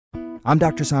I'm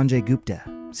Dr. Sanjay Gupta,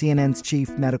 CNN's chief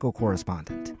medical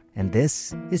correspondent, and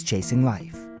this is Chasing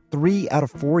Life. 3 out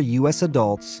of 4 U.S.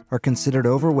 adults are considered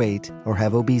overweight or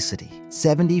have obesity.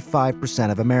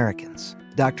 75% of Americans.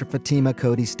 Dr. Fatima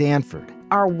Cody Stanford.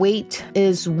 Our weight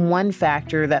is one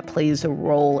factor that plays a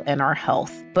role in our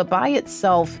health, but by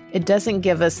itself, it doesn't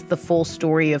give us the full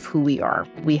story of who we are.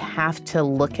 We have to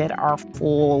look at our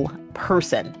full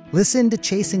person. Listen to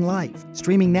Chasing Life,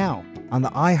 streaming now on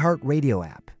the iHeartRadio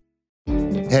app.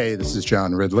 Hey, this is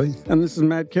John Ridley. And this is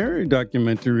Matt Carey,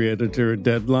 documentary editor at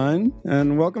Deadline.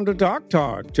 And welcome to Doc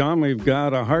Talk. John, we've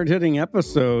got a hard-hitting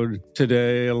episode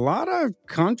today. A lot of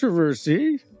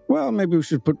controversy. Well, maybe we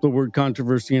should put the word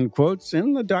controversy in quotes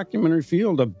in the documentary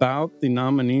field about the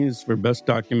nominees for Best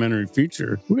Documentary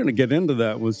Feature. We're going to get into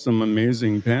that with some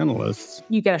amazing panelists.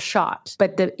 You get a shot,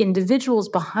 but the individuals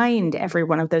behind every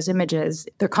one of those images,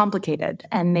 they're complicated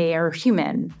and they are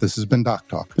human. This has been Doc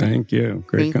Talk. Thank you.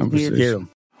 Great conversation. Thank you.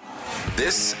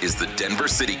 This is the Denver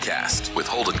City Cast with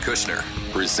Holden Kushner,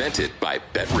 presented by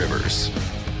BetRivers.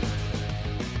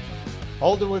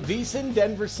 Holden with VSiN,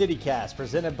 Denver City Cast,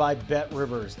 presented by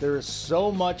BetRivers. There is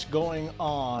so much going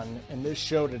on in this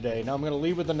show today. Now I'm going to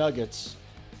lead with the Nuggets,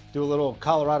 do a little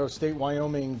Colorado State,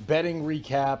 Wyoming betting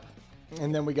recap,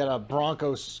 and then we got a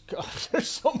Broncos. There's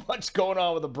so much going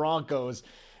on with the Broncos.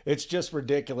 It's just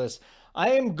ridiculous.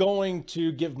 I am going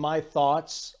to give my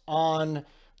thoughts on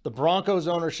the Broncos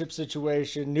ownership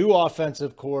situation, new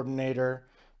offensive coordinator,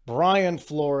 Brian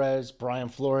Flores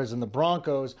and the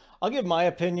Broncos. I'll give my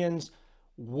opinions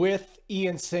with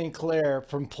Ian St. Clair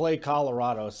from Play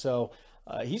Colorado. So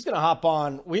he's going to hop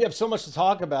on. We have so much to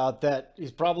talk about that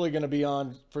he's probably going to be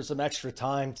on for some extra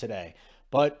time today.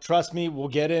 But trust me, we'll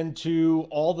get into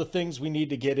all the things we need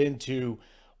to get into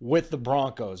with the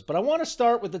Broncos. But I want to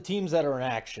start with the teams that are in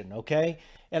action, okay?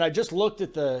 And I just looked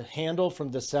at the handle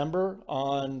from December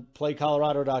on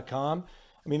playcolorado.com.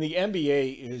 I mean, the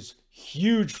NBA is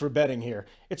huge for betting here.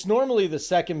 It's normally the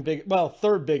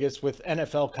third biggest with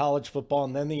NFL, college football,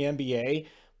 and then the NBA.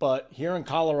 But here in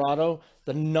Colorado,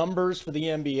 the numbers for the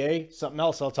NBA, something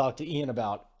else I'll talk to Ian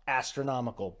about,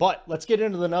 astronomical. But let's get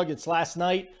into the Nuggets. Last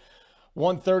night,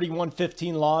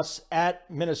 130-115 loss at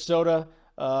Minnesota.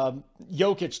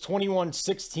 Jokic, 21,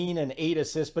 16, and 8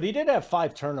 assists, but he did have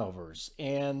 5 turnovers.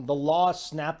 And the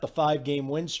loss snapped the 5-game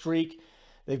win streak.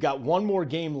 They've got one more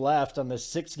game left on this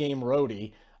 6-game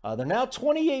roadie. They're now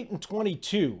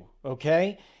 28-22,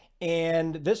 okay?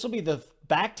 And this will be the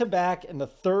back-to-back and the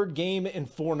third game in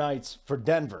 4 nights for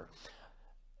Denver.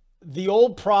 The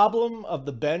old problem of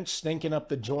the bench stinking up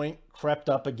the joint crept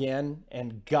up again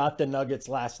and got the Nuggets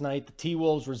last night. The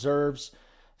T-Wolves reserves,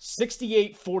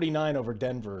 68-49 over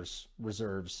Denver's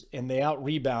reserves, and they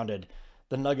out-rebounded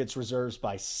the Nuggets reserves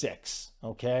by 6,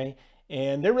 okay?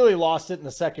 And they really lost it in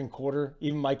the second quarter.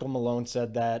 Even Michael Malone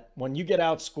said that. When you get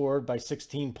outscored by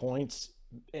 16 points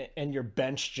and your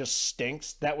bench just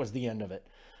stinks, that was the end of it.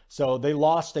 So they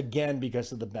lost again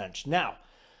because of the bench. Now,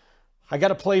 I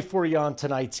got a play for you on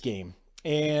tonight's game.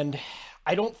 And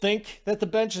I don't think that the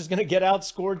bench is going to get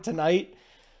outscored tonight.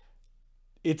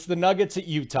 It's the Nuggets at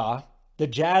Utah. The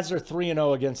Jazz are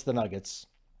 3-0 against the Nuggets.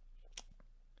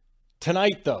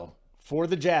 Tonight, though, for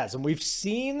the Jazz, and we've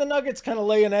seen the Nuggets kind of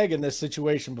lay an egg in this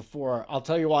situation before. I'll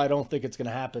tell you why I don't think it's going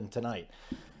to happen tonight.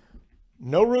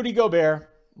 No Rudy Gobert,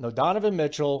 no Donovan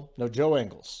Mitchell, no Joe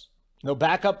Ingles, no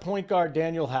backup point guard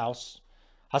Daniel House.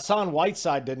 Hassan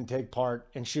Whiteside didn't take part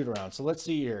in shoot-around. So let's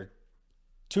see here.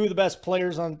 Two best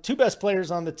players on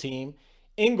the team.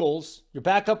 Ingles, your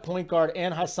backup point guard,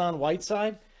 and Hassan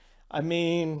Whiteside. I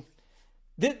mean,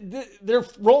 they're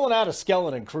rolling out a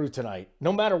skeleton crew tonight,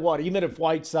 no matter what, even if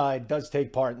Whiteside does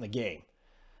take part in the game.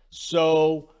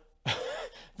 So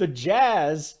the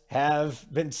Jazz have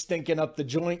been stinking up the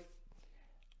joint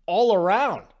all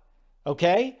around,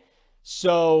 okay?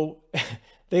 So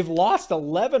they've lost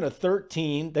 11 of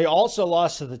 13. They also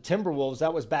lost to the Timberwolves.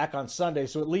 That was back on Sunday,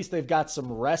 so at least they've got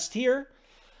some rest here.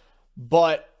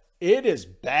 But it is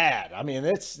bad. I mean,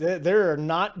 there are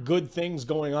not good things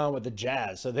going on with the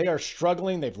Jazz. So they are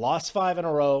struggling. They've lost 5 in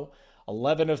a row,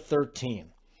 11 of 13.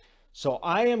 So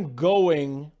I am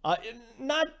going,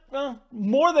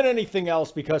 more than anything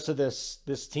else because of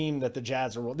this team that the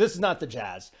Jazz are. This is not the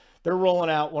Jazz. They're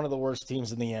rolling out one of the worst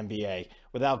teams in the NBA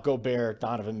without Gobert,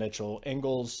 Donovan Mitchell,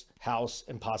 Ingles, House,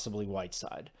 and possibly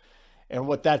Whiteside. And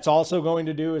what that's also going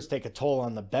to do is take a toll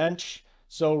on the bench.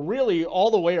 So really all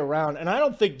the way around, and I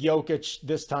don't think Jokic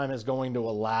this time is going to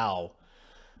allow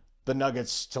the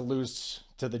Nuggets to lose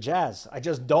to the Jazz. I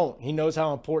just don't. He knows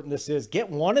how important this is. Get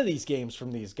one of these games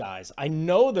from these guys. I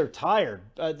know they're tired,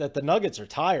 that the Nuggets are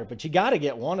tired, but you got to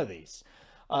get one of these.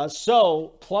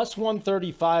 So plus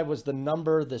 135 was the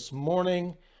number this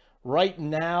morning. Right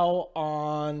now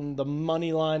on the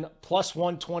money line, plus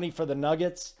 120 for the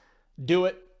Nuggets. Do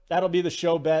it. That'll be the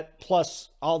show bet. Plus,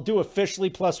 I'll do officially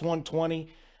plus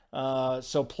 120.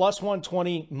 So plus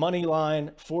 120 money line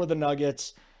for the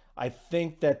Nuggets. I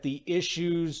think that the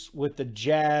issues with the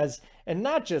Jazz, and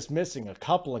not just missing a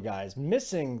couple of guys,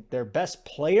 missing their best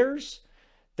players,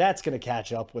 that's going to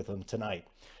catch up with them tonight.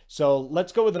 So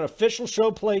let's go with an official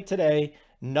show play today.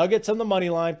 Nuggets on the money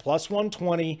line, plus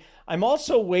 120. I'm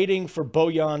also waiting for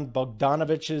Bojan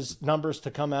Bogdanovic's numbers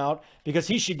to come out because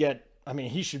he should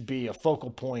be a focal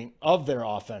point of their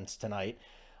offense tonight.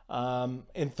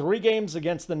 In 3 games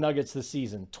against the Nuggets this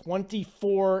season,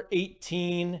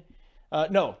 24-18.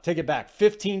 Take it back.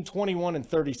 15, 21, and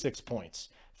 36 points.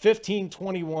 15,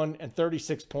 21, and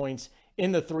 36 points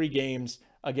in the 3 games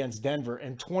against Denver,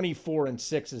 and 24 and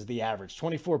 6 is the average.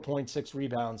 24.6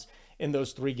 rebounds in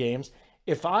those 3 games.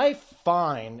 If I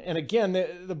find, and again,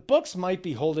 the books might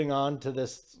be holding on to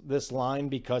this line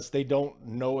because they don't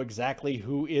know exactly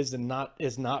who is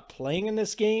not playing in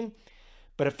this game.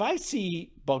 But if I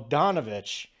see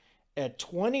Bogdanovich at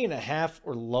 20.5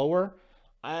 or lower,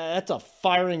 that's a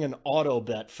firing an auto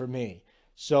bet for me.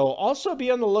 So also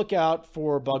be on the lookout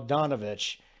for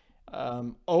Bogdanovich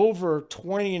over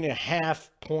 20.5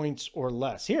 points or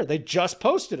less. Here, they just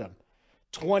posted him.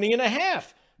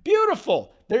 20.5.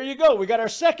 Beautiful. There you go. We got our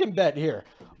second bet here.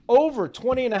 Over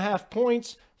 20.5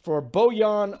 points for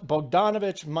Bojan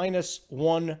Bogdanovich minus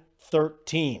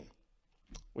 113.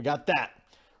 We got that.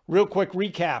 Real quick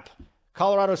recap.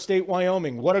 Colorado State,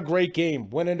 Wyoming. What a great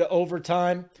game. Went into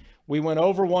overtime. We went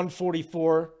over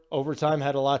 144. Overtime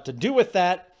had a lot to do with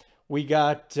that. We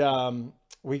got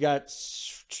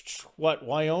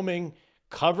Wyoming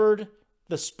covered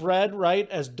the spread, right,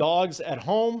 as dogs at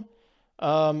home.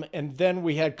 And then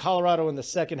we had Colorado in the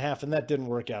second half, and that didn't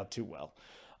work out too well.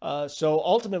 So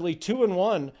ultimately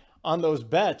 2-1 on those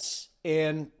bets,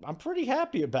 and I'm pretty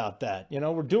happy about that. You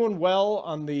know, we're doing well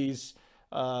on these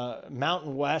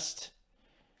Mountain West,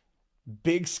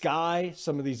 Big Sky,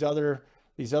 some of these other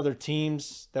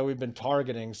teams that we've been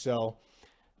targeting. So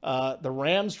the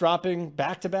Rams dropping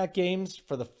back-to-back games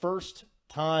for the first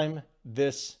time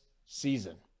this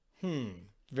season.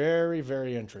 Very,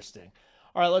 very interesting.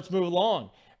 All right, let's move along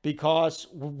because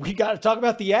we got to talk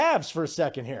about the Avs for a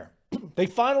second here. They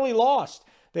finally lost.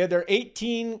 They had their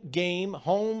 18-game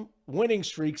home winning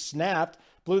streak snapped,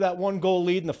 blew that 1-goal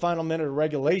lead in the final minute of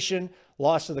regulation,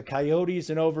 lost to the Coyotes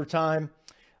in overtime.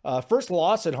 First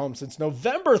loss at home since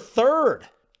November 3rd.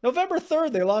 November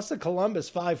 3rd, they lost to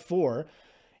Columbus 5-4.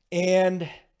 And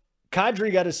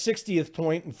Kadri got his 60th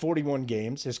point in 41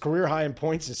 games. His career high in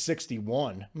points is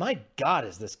 61. My God,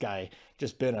 has this guy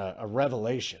just been a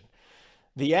revelation.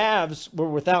 The Avs were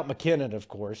without McKinnon, of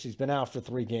course. He's been out for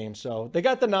 3 games. So they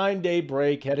got the 9-day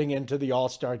break heading into the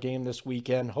All-Star game this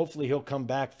weekend. Hopefully he'll come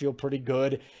back, feel pretty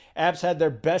good. Avs had their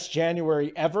best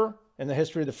January ever in the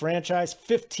history of the franchise,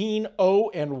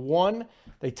 15-0-1.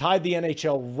 They tied the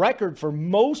NHL record for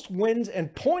most wins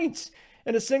and points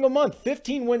in a single month.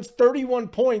 15 wins, 31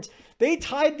 points. They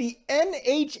tied the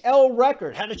NHL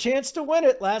record. Had a chance to win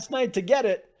it last night to get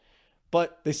it,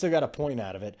 but they still got a point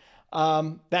out of it.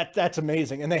 That's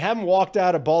amazing. And they haven't walked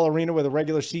out of Ball Arena with a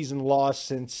regular season loss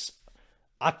since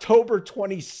October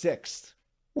 26th.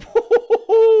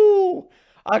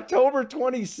 October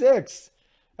 26th.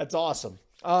 That's awesome.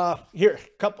 Here,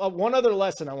 one other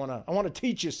lesson I want to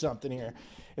teach you something here.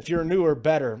 If you're new or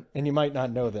better, and you might not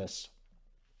know this.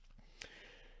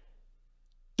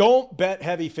 Don't bet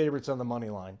heavy favorites on the money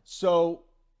line. So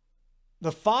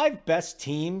the 5 best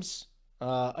teams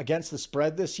against the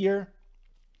spread this year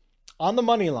on the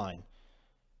money line: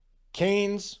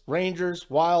 Canes, Rangers,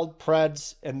 Wild,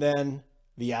 Preds, and then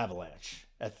the Avalanche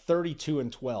at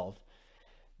 32-12.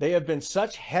 They have been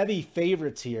such heavy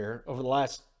favorites here over the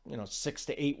last 6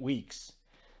 to 8 weeks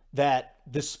that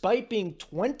despite being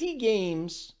 20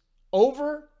 games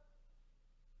over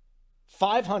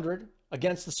 500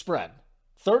 against the spread,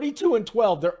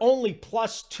 32-12, they're only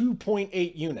plus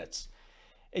 2.8 units.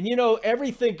 And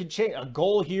everything could change. A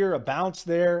goal here, a bounce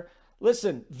there.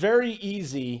 Listen, very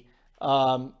easy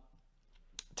to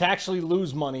actually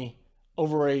lose money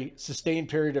over a sustained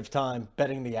period of time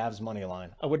betting the Avs money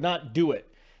line. I would not do it.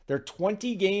 They're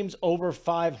 20 games over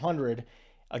 500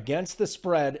 against the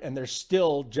spread, and they're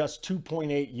still just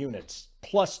 2.8 units,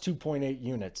 plus 2.8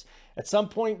 units. At some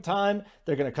point in time,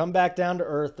 they're going to come back down to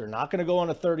earth. They're not going to go on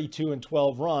a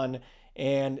 32-12 run.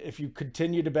 And if you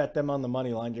continue to bet them on the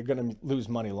money line, you're going to lose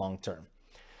money long term.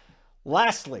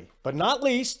 Lastly, but not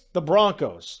least, the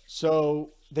Broncos.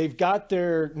 So they've got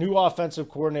their new offensive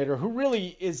coordinator, who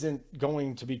really isn't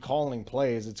going to be calling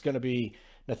plays. It's going to be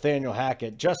Nathaniel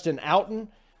Hackett. Justin Outen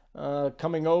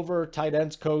coming over, tight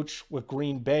ends coach with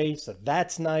Green Bay, so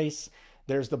that's nice.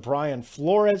 There's the Brian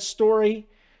Flores story,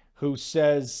 who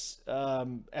says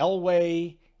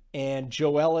Elway and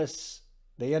Joe Ellis,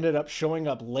 they ended up showing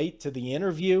up late to the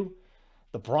interview.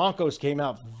 The Broncos came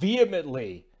out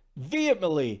vehemently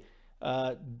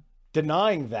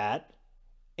denying that,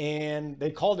 and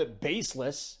they called it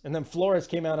baseless. And then Flores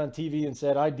came out on TV and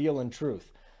said, "I deal in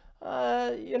truth."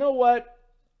 You know what?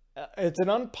 It's an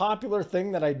unpopular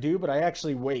thing that I do, but I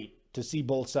actually wait to see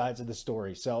both sides of the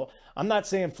story. So I'm not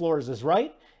saying Flores is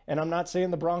right, and I'm not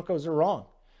saying the Broncos are wrong.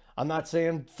 I'm not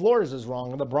saying Flores is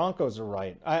wrong and the Broncos are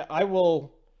right. I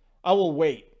will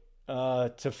wait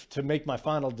to make my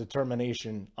final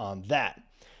determination on that.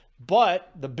 But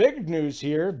the bigger news,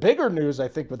 I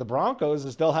think, with the Broncos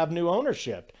is they'll have new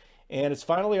ownership, and it's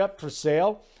finally up for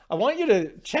sale. I want you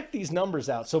to check these numbers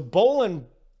out. So Bolin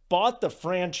bought the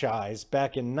franchise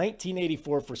back in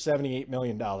 1984 for $78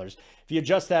 million. If you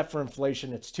adjust that for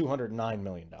inflation, it's $209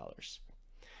 million.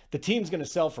 The team's going to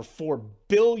sell for $4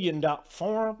 billion.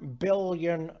 $4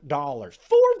 billion. $4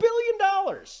 billion.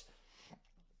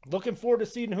 Looking forward to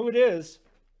seeing who it is.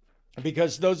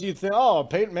 Because those of you think, oh,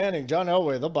 Peyton Manning, John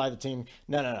Elway, they'll buy the team.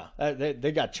 No.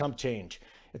 They got chump change.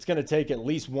 It's going to take at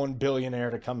least one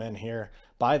billionaire to come in here,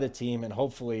 buy the team, and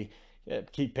hopefully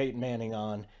keep Peyton Manning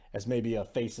on as maybe a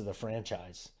face of the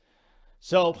franchise.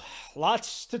 So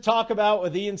lots to talk about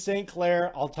with Ian St.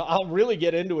 Clair. I'll really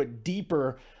get into it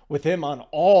deeper with him on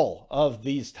all of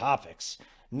these topics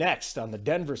next on the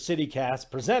Denver City Cast,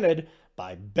 presented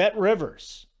by Bet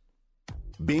Rivers.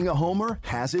 Being a homer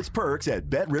has its perks at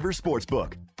Bet Rivers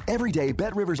Sportsbook. Every day,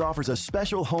 Bet Rivers offers a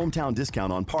special hometown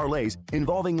discount on parlays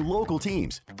involving local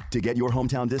teams. To get your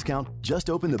hometown discount,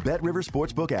 just open the Bet Rivers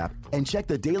Sportsbook app and check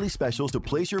the daily specials to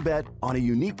place your bet on a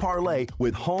unique parlay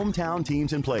with hometown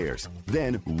teams and players.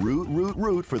 Then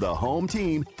root for the home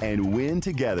team and win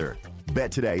together.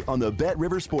 Bet today on the Bet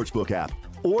Rivers Sportsbook app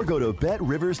or go to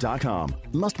betrivers.com.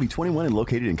 Must be 21 and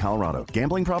located in Colorado.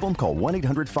 Gambling problem? Call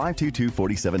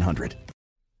 1-800-522-4700.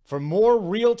 For more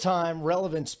real-time,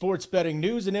 relevant sports betting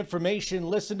news and information,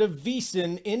 listen to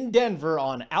VSiN in Denver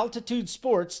on Altitude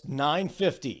Sports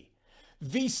 950.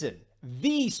 VSiN,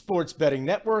 the sports betting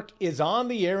network, is on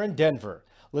the air in Denver.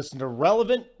 Listen to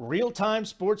relevant, real-time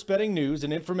sports betting news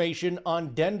and information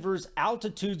on Denver's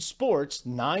Altitude Sports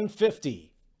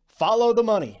 950. Follow the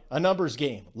money, a numbers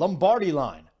game, Lombardi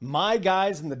line, My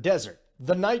Guys in the Desert,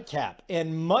 the Nightcap,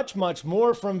 and much, much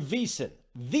more from VSiN,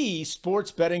 the sports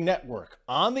betting network,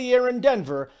 on the air in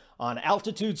Denver on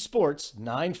Altitude Sports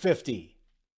 950.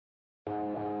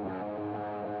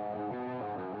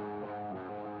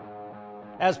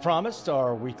 As promised,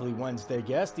 our weekly Wednesday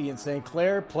guest, Ian St.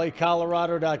 Clair,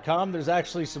 playcolorado.com. There's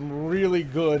actually some really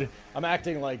good, I'm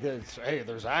acting like this, hey,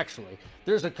 there's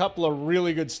a couple of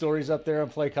really good stories up there on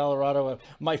Play Colorado.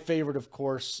 My favorite, of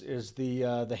course, is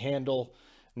the handle.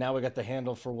 Now we got the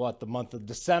handle for the month of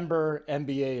December.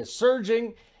 NBA is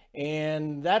surging,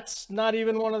 and that's not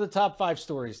even one of the top 5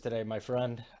 stories today, my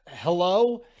friend.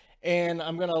 Hello, and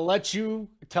I'm going to let you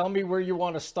tell me where you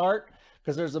want to start,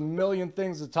 because there's a million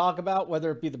things to talk about,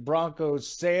 whether it be the Broncos'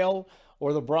 sale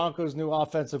or the Broncos' new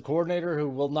offensive coordinator who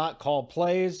will not call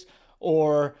plays,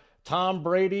 or Tom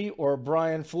Brady or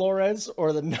Brian Flores,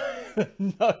 or the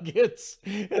Nuggets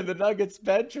and the Nuggets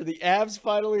bench, or the Avs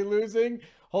finally losing.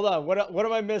 Hold on. What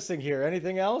am I missing here?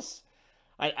 Anything else?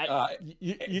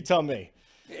 You tell me.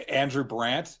 Andrew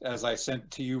Brandt, as I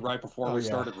sent to you right before we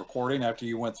started recording, after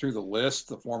you went through the list,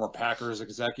 the former Packers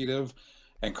executive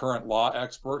and current law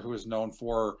expert who is known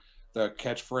for the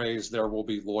catchphrase, "There will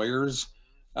be lawyers,"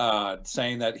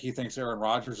 saying that he thinks Aaron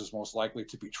Rodgers is most likely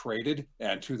to be traded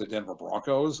and to the Denver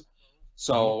Broncos.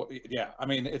 So, yeah, I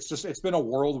mean, it's been a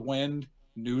whirlwind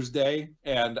news day,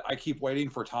 and I keep waiting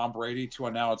for Tom Brady to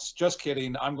announce, just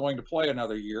kidding, I'm going to play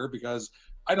another year because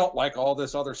I don't like all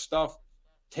this other stuff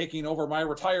taking over my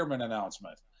retirement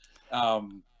announcement.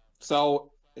 I'd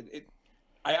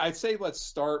say let's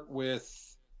start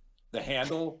with the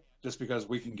handle, just because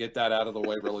we can get that out of the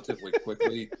way relatively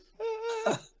quickly.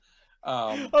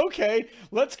 Okay,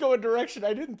 let's go a direction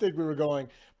I didn't think we were going,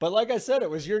 but like I said, it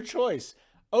was your choice.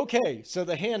 Okay, so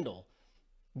the handle,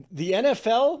 the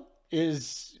NFL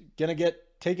is going to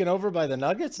get taken over by the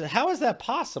Nuggets? How is that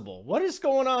possible? What is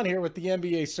going on here with the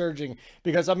NBA surging?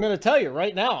 Because I'm going to tell you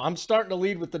right now, I'm starting to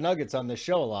lead with the Nuggets on this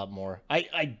show a lot more.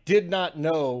 I did not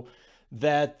know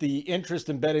that the interest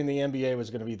in betting the NBA was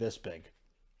going to be this big.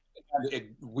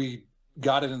 We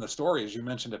got it in the story, as you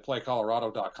mentioned, at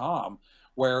playcolorado.com,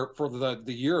 where for the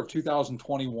year of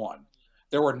 2021,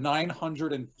 there were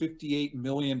 $958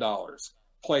 million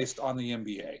placed on the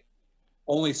NBA,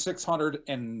 only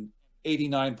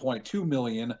 $689.2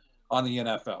 million on the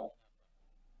NFL.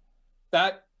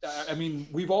 That, I mean,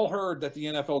 we've all heard that the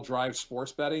NFL drives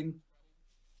sports betting,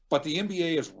 but the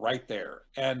NBA is right there.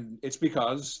 And it's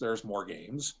because there's more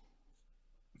games.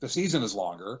 The season is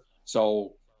longer,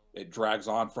 so it drags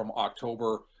on from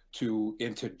October to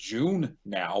into June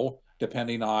now,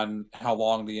 depending on how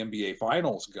long the NBA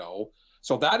finals go.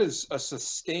 So that is a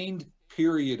sustained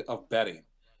period of betting.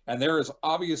 And there is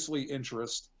obviously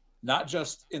interest, not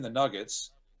just in the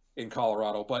Nuggets in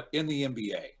Colorado, but in the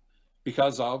NBA,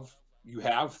 because of you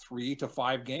have 3 to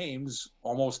 5 games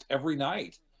almost every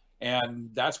night.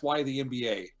 And that's why the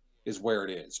NBA is where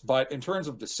it is. But in terms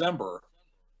of December,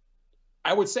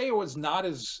 I would say it was not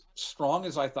as strong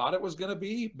as I thought it was going to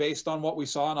be based on what we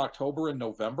saw in October and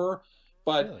November.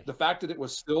 But really, the fact that it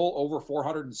was still over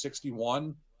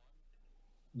 $461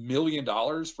 million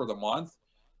for the month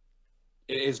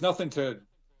is nothing to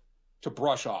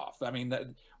brush off. I mean,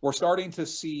 we're starting to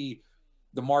see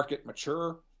the market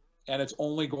mature, and it's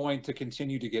only going to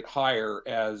continue to get higher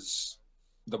as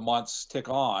the months tick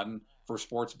on for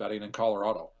sports betting in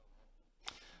Colorado.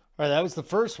 All right, that was the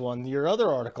first one. Your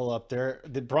other article up there,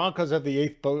 the Broncos have the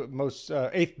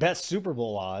eighth best Super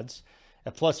Bowl odds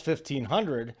at plus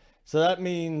 1,500. So that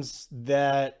means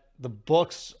that the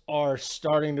books are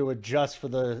starting to adjust for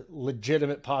the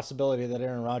legitimate possibility that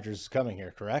Aaron Rodgers is coming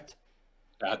here, correct?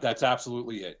 That's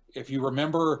absolutely it. If you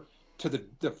remember to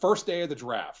the first day of the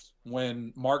draft,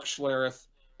 when Mark Schlereth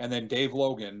and then Dave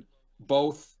Logan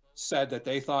both said that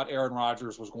they thought Aaron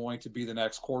Rodgers was going to be the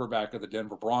next quarterback of the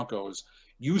Denver Broncos,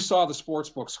 you saw the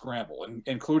sportsbook scramble,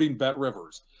 including Bet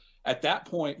Rivers. At that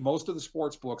point, most of the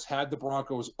sportsbooks had the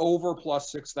Broncos over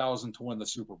plus 6,000 to win the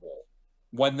Super Bowl.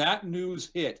 When that news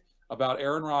hit about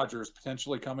Aaron Rodgers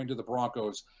potentially coming to the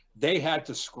Broncos, they had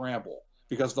to scramble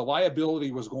because the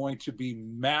liability was going to be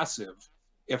massive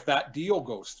if that deal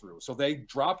goes through. So they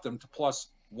dropped them to plus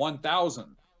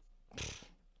 1,000.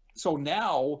 So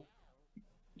now,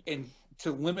 and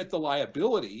to limit the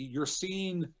liability, you're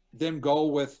seeing them go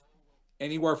with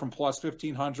anywhere from plus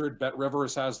 1,500. Bet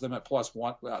Rivers has them at plus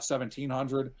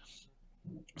 1,700.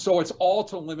 So it's all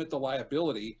to limit the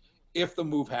liability if the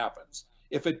move happens.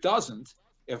 If it doesn't,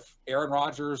 if Aaron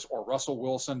Rodgers or Russell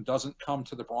Wilson doesn't come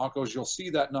to the Broncos, you'll see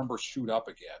that number shoot up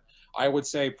again. I would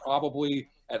say probably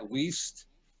at least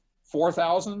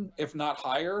 4,000, if not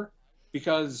higher,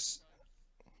 because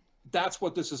that's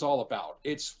what this is all about.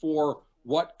 It's for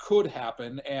what could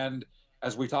happen. And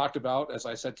as we talked about, as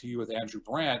I said to you with Andrew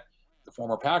Brandt, the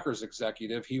former Packers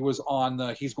executive,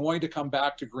 he's going to come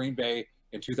back to Green Bay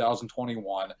in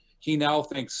 2021. He now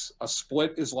thinks a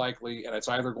split is likely, and it's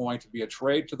either going to be a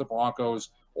trade to the Broncos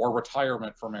or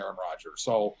retirement from Aaron Rodgers.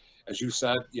 So, as you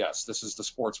said, yes, this is the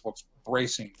sportsbooks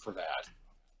bracing for that.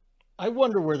 I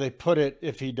wonder where they put it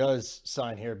if he does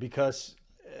sign here, because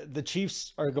the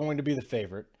Chiefs are going to be the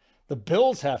favorite. The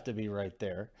Bills have to be right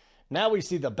there. Now we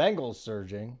see the Bengals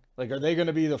surging. Like, are they going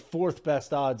to be the fourth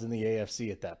best odds in the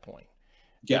AFC at that point?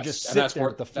 Yes, just and that's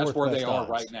where they are odds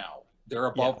right now. They're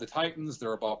above the Titans.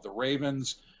 They're above the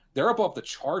Ravens. They're above the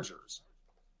Chargers.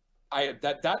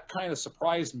 That kind of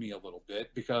surprised me a little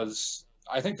bit because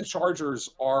I think the Chargers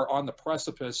are on the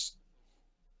precipice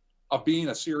of being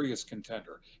a serious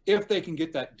contender if they can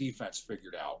get that defense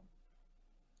figured out,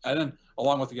 and then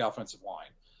along with the offensive line.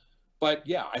 But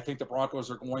yeah, I think the Broncos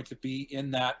are going to be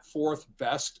in that fourth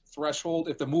best threshold.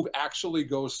 If the move actually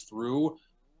goes through,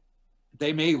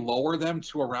 they may lower them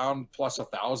to around plus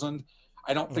 1,000.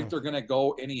 I don't think they're going to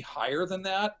go any higher than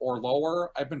that or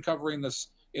lower. I've been covering this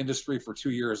industry for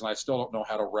 2 years, and I still don't know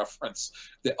how to reference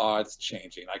the odds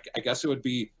changing. I guess it would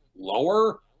be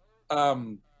lower.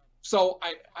 So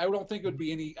I don't think it would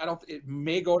be any. It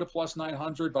may go to plus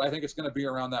 900, but I think it's going to be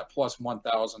around that plus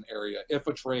 1,000 area if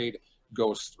a trade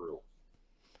goes through.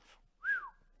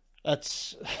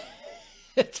 It's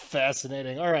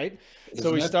fascinating. All right.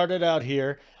 So we started out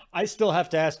here. I still have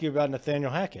to ask you about Nathaniel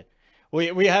Hackett.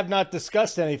 We have not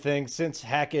discussed anything since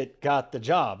Hackett got the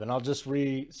job, and I'll just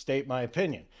restate my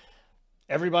opinion.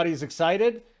 Everybody's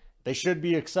excited. They should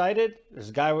be excited. There's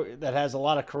a guy that has a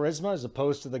lot of charisma as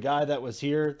opposed to the guy that was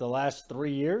here the last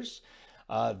 3 years.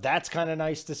 That's kind of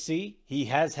nice to see. He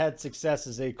has had success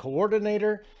as a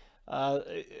coordinator.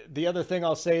 The other thing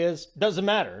I'll say is, doesn't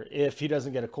matter if he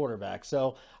doesn't get a quarterback.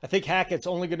 So I think Hackett's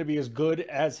only going to be as good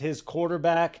as his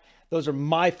quarterback. Those are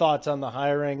my thoughts on the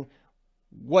hiring.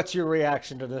 What's your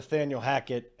reaction to Nathaniel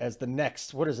Hackett as the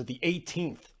next, the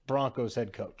 18th Broncos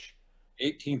head coach?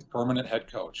 18th permanent head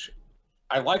coach.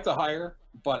 I like the hire,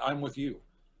 but I'm with you.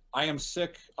 I am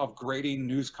sick of grading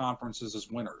news conferences as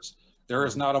winners. There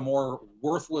is not a more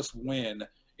worthless win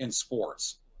in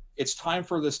sports. It's time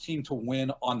for this team to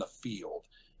win on the field.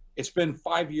 It's been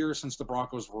 5 years since the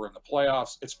Broncos were in the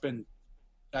playoffs. It's been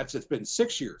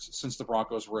 6 years since the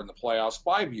Broncos were in the playoffs,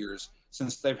 5 years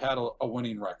since they've had a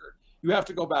winning record. You have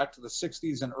to go back to the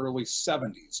 60s and early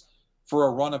 70s for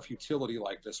a run of futility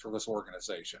like this for this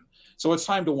organization. So it's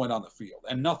time to win on the field,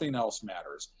 and nothing else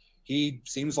matters. He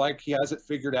seems like he has it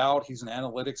figured out. He's an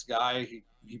analytics guy.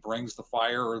 He brings the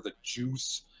fire or the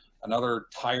juice, another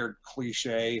tired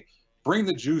cliche. Bring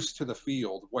the juice to the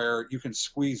field where you can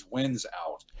squeeze wins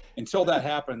out. Until that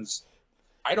happens,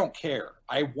 I don't care.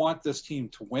 I want this team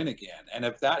to win again. And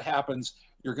if that happens,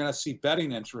 you're going to see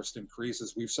betting interest increase,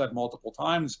 as we've said multiple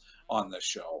times on this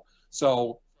show.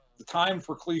 So the time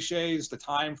for cliches, the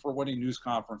time for winning news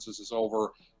conferences is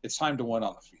over. It's time to win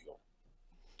on the field.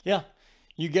 Yeah.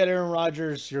 You get Aaron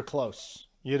Rodgers, you're close.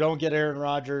 You don't get Aaron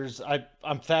Rodgers,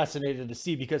 I'm fascinated to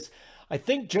see, because I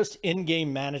think just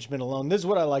in-game management alone, this is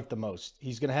what I like the most.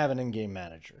 He's going to have an in-game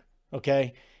manager,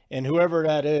 okay? And whoever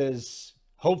that is,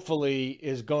 hopefully,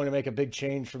 is going to make a big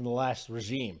change from the last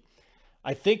regime.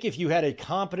 I think if you had a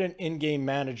competent in-game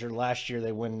manager last year,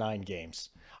 they win 9 games.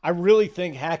 I really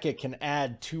think Hackett can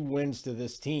add 2 wins to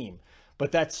this team,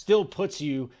 but that still puts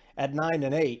you at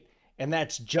 9-8, and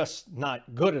that's just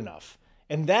not good enough.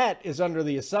 And that is under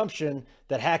the assumption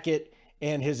that Hackett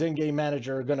and his in-game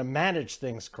manager are going to manage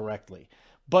things correctly.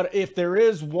 But if there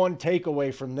is one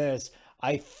takeaway from this,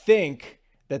 I think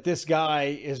that this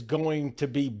guy is going to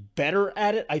be better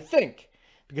at it. I think,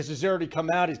 because he's already come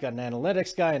out, he's got an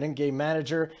analytics guy, an in-game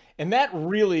manager, and that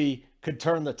really could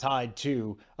turn the tide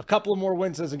too. A couple of more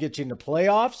wins doesn't get you into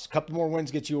playoffs. A couple more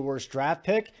wins get you a worse draft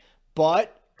pick.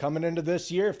 But coming into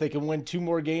this year, if they can win 2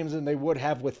 more games than they would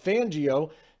have with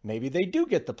Fangio, maybe they do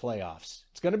get the playoffs.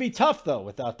 It's going to be tough, though,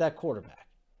 without that quarterback.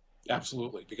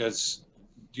 Absolutely, because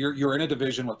you're in a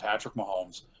division with Patrick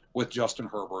Mahomes, with Justin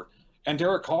Herbert, and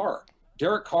Derek Carr.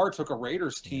 Derek Carr took a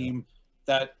Raiders team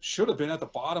that should have been at the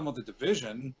bottom of the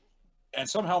division and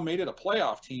somehow made it a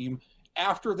playoff team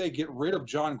after they get rid of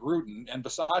John Gruden and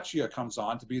Bisaccia comes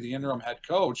on to be the interim head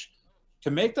coach.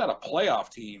 To make that a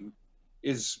playoff team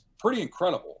is pretty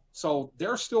incredible. So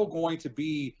they're still going to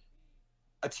be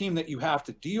a team that you have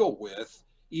to deal with,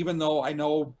 even though I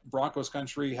know Broncos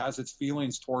country has its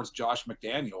feelings towards Josh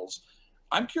McDaniels.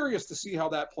 I'm curious to see how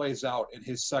that plays out in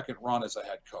his second run as a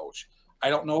head coach. I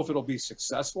don't know if it'll be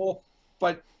successful,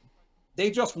 but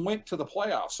they just went to the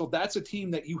playoffs. So that's a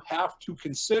team that you have to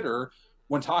consider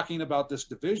when talking about this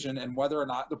division and whether or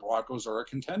not the Broncos are a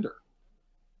contender.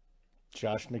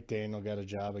 Josh McDaniel got a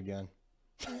job again.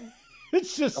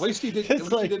 It's just, at least he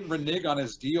didn't renege on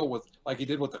his deal with, like he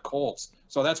did with the Colts.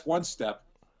 So that's one step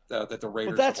that the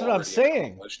Raiders. Well, that's what I'm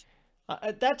saying.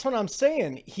 That's what I'm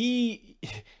saying. He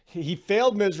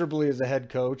failed miserably as a head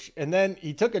coach, and then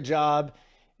he took a job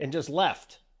and just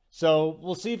left. So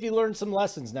we'll see if he learned some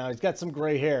lessons now. He's got some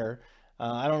gray hair.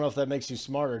 I don't know if that makes you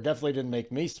smarter. Definitely didn't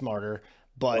make me smarter,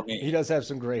 but he does have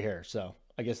some gray hair. So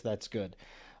I guess that's good.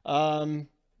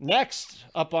 Next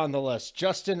up on the list,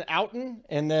 Justin Outen,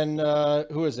 and then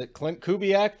who is it? Clint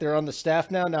Kubiak. They're on the staff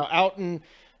now. Now Outen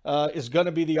is going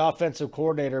to be the offensive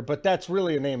coordinator, but that's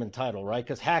really a name and title, right?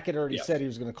 Because Hackett already said he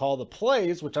was going to call the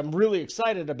plays, which I'm really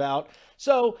excited about.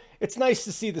 So it's nice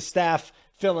to see the staff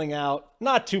filling out.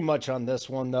 Not too much on this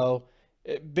one, though.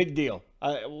 Big deal.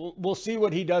 We'll see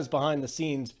what he does behind the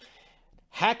scenes.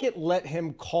 Hackett let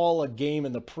him call a game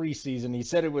in the preseason. He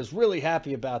said he was really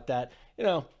happy about that. You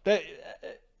know,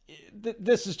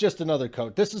 this is just another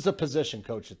coach. This is a position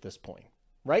coach at this point,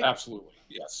 right? Absolutely,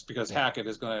 yes. Because Hackett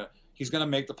is he's going to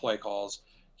make the play calls.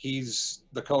 He's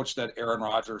the coach that Aaron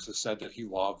Rodgers has said that he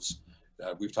loves.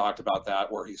 We've talked about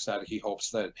that, where he said he hopes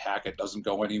that Hackett doesn't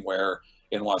go anywhere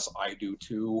unless I do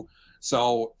too.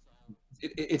 So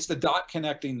it's the dot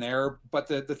connecting there. But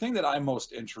the thing that I'm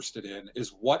most interested in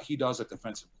is what he does at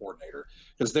defensive coordinator,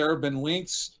 because there have been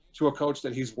links to a coach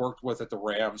that he's worked with at the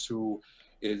Rams who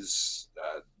is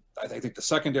I think the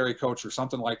secondary coach or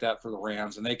something like that for the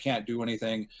Rams, and they can't do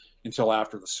anything until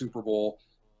after the Super Bowl.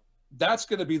 That's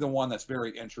going to be the one that's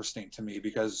very interesting to me,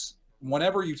 because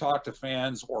whenever you talk to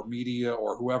fans or media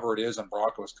or whoever it is in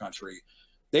Broncos country,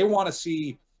 they want to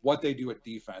see what they do at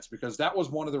defense, because that was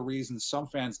one of the reasons some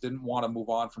fans didn't want to move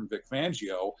on from Vic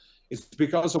Fangio, is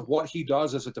because of what he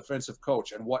does as a defensive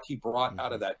coach and what he brought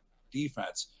out of that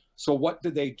defense. So what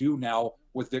did they do now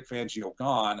with Vic Fangio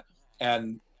gone?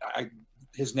 And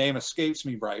his name escapes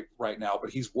me right now,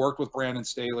 but he's worked with Brandon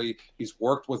Staley. He's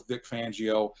worked with Vic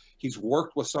Fangio. He's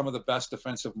worked with some of the best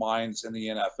defensive minds in the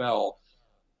NFL.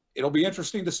 it'll be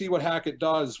interesting to see what Hackett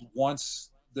does once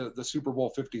the Super Bowl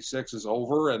 56 is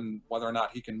over, and whether or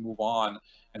not he can move on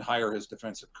and hire his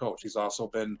defensive coach. He's also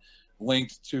been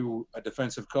linked to a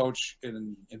defensive coach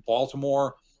in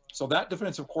Baltimore. So that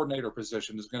defensive coordinator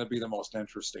position is going to be the most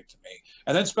interesting to me.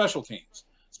 And then special teams.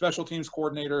 Special teams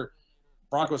coordinator,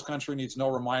 Broncos country needs no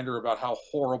reminder about how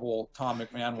horrible Tom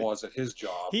McMahon was at his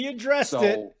job. He addressed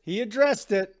it. He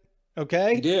addressed it.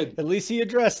 Okay? He did. At least he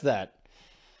addressed that.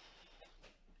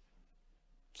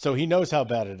 So he knows how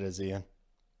bad it is, Ian.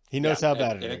 He knows how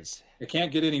bad it is. It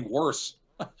can't get any worse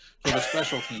for the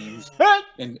special teams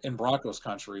in Broncos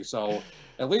country. So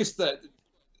at least that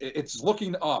it's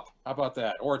looking up. How about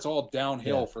that? Or it's all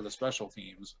downhill for the special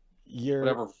teams. You're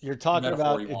talking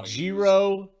about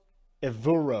Ejiro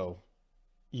Evero.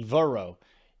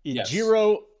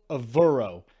 Ejiro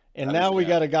Evero. And now we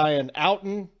got a guy in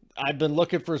Alton. I've been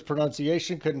looking for his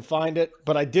pronunciation, couldn't find it,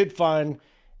 but I did find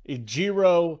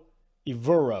Ejiro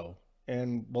Evero.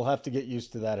 And we'll have to get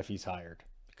used to that if he's hired,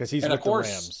 because he's with the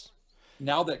Rams.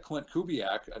 Now that Clint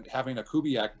Kubiak, having a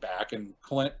Kubiak back, and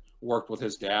Clint worked with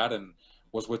his dad and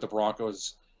was with the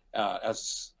Broncos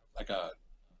as like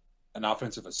an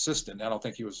offensive assistant. I don't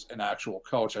think he was an actual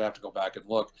coach. I'd have to go back and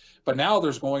look. But now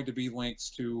there's going to be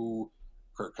links to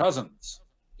Kirk Cousins.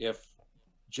 If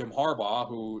Jim Harbaugh,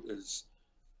 who is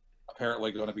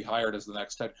apparently going to be hired as the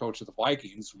next head coach of the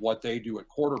Vikings, what they do at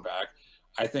quarterback,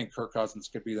 I think Kirk Cousins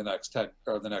could be the next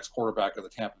quarterback of the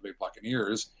Tampa Bay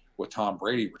Buccaneers with Tom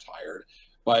Brady retired.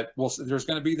 But there's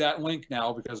going to be that link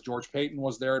now because George Payton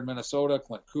was there in Minnesota.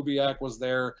 Clint Kubiak was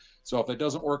there. So if it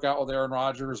doesn't work out with Aaron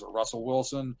Rodgers or Russell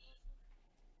Wilson,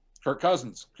 Kirk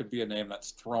Cousins could be a name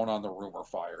that's thrown on the rumor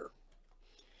fire.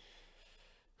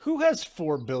 Who has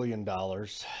 $4 billion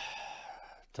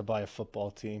to buy a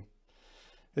football team?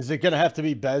 Is it going to have to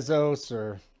be Bezos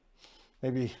or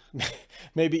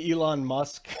maybe Elon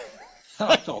Musk?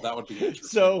 Oh, that would be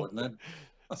interesting, wouldn't it?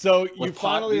 So you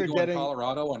finally are getting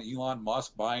Colorado and Elon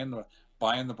Musk buying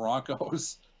the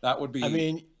Broncos. That would be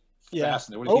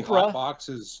fascinating. Would he hot box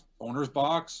his owner's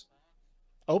box?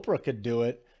 Oprah could do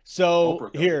it.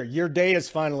 So here, your day has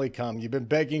finally come. You've been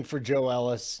begging for Joe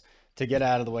Ellis to get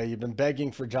out of the way. You've been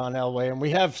begging for John Elway, and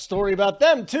we have a story about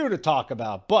them too to talk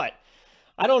about. But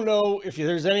I don't know if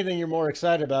there's anything you're more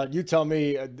excited about. You tell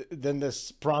me than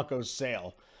this Broncos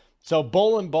sale. So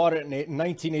Bolin bought it in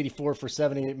 1984 for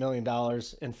 $78 million.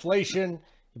 Inflation,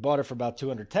 he bought it for about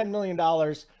 $210 million.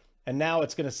 And now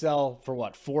it's going to sell for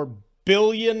what? $4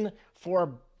 billion?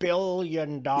 $4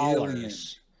 billion.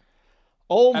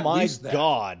 Oh my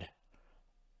God.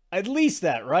 At least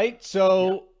that, right?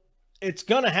 So it's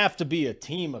going to have to be a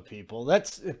team of people.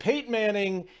 That's Peyton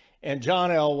Manning and John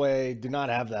Elway do not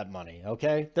have that money,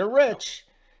 okay? They're rich,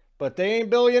 but they ain't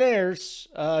billionaires.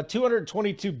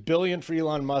 $222 billion for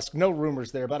Elon Musk. No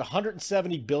rumors there. About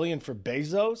 $170 billion for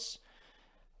Bezos.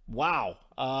 Wow.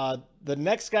 The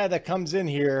next guy that comes in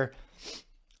here,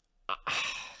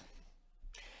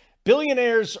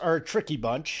 billionaires are a tricky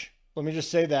bunch. Let me just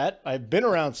say that. I've been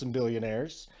around some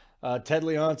billionaires. Ted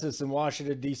Leonsis in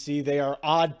Washington, D.C., they are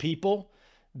odd people.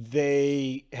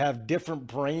 They have different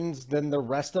brains than the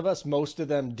rest of us. Most of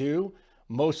them do.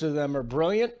 Most of them are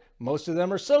brilliant. Most of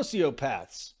them are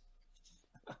sociopaths.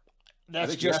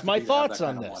 That's just my thoughts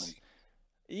on this.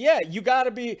 Yeah, you got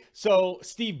to be. So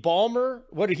Steve Ballmer,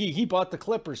 what did he bought the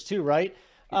Clippers too, right?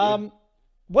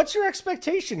 What's your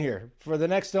expectation here for the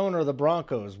next owner of the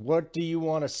Broncos? What do you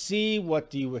want to see? What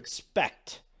do you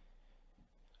expect?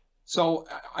 So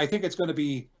I think it's going to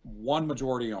be one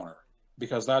majority owner,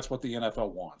 because that's what the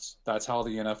NFL wants. That's how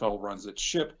the NFL runs its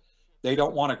ship. They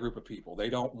don't want a group of people. They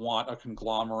don't want a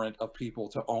conglomerate of people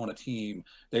to own a team.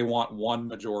 They want one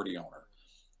majority owner.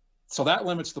 So that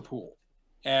limits the pool.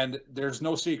 And there's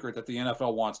no secret that the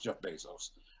NFL wants Jeff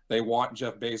Bezos. They want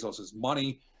Jeff Bezos'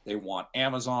 money. They want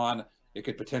Amazon. It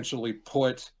could potentially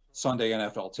put Sunday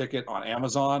NFL Ticket on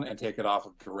Amazon and take it off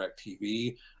of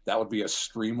DirecTV. That would be a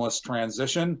streamless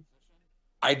transition.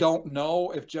 I don't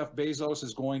know if Jeff Bezos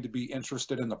is going to be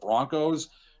interested in the Broncos.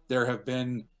 There have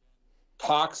been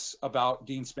talks about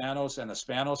Dean Spanos and the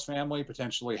Spanos family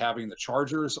potentially having the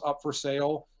Chargers up for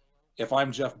sale. If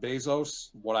I'm Jeff Bezos,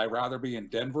 would I rather be in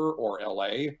Denver or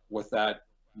LA with that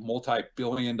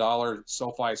multi-billion-dollar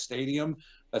SoFi Stadium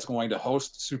that's going to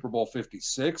host Super Bowl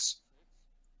 56?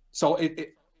 So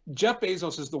Jeff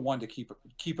Bezos is the one to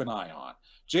keep an eye on.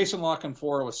 Jason La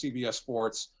Canfora with CBS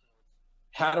Sports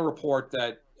had a report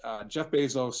that Jeff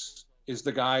Bezos is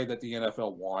the guy that the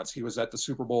NFL wants. He was at the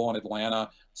Super Bowl in Atlanta,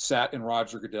 sat in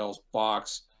Roger Goodell's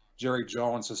box. Jerry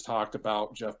Jones has talked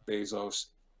about Jeff Bezos.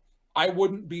 I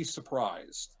wouldn't be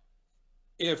surprised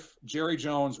if Jerry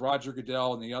Jones, Roger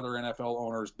Goodell, and the other NFL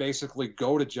owners basically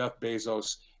go to Jeff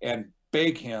Bezos and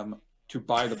beg him to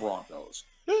buy the Broncos,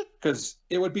 because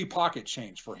it would be pocket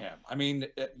change for him. I mean,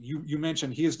 you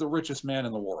mentioned he is the richest man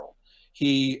in the world.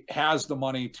 He has the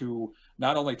money to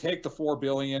not only take the $4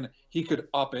 billion, he could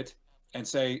up it and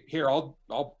say, here,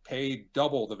 I'll pay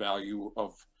double the value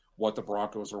of what the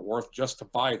Broncos are worth just to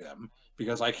buy them,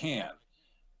 because I can.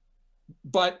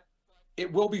 But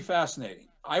it will be fascinating.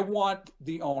 I want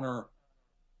the owner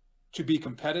to be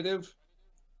competitive,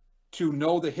 to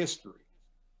know the history.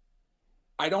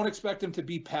 I don't expect him to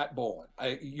be Pat Bowlen.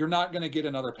 You're not going to get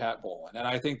another Pat Bowlen. And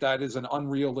I think that is an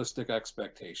unrealistic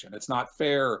expectation. It's not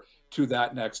fair to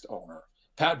that next owner.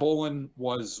 Pat Bowlen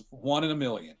was 1 in a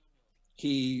million.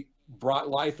 He brought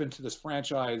life into this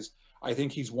franchise. I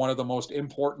think he's one of the most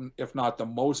important, if not the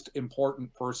most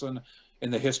important person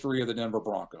in the history of the Denver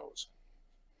Broncos.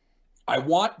 I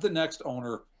want the next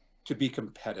owner to be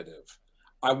competitive.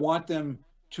 I want them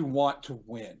to want to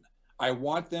win. I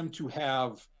want them to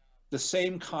have the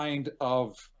same kind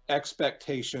of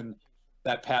expectation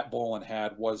that Pat Bowlen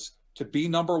had, was to be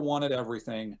number one at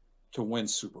everything, to win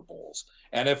Super Bowls.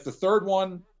 And if the third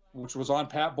one, which was on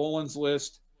Pat Bowlen's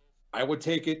list, I would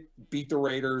take it, beat the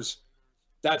Raiders.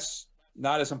 That's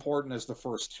not as important as the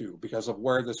first two because of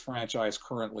where this franchise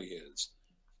currently is.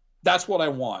 That's what I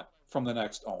want from the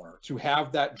next owner, to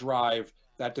have that drive,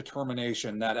 that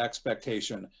determination, that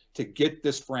expectation to get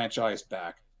this franchise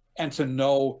back, and to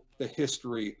know the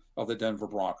history of the Denver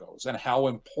Broncos and how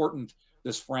important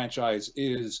this franchise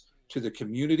is to the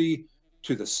community,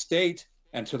 to the state,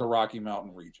 and to the Rocky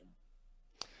Mountain region.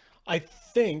 I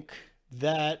think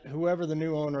that whoever the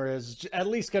new owner is at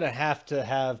least going to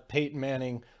have Peyton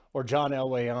Manning or John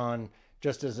Elway on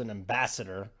just as an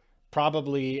ambassador,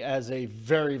 probably as a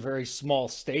very, very small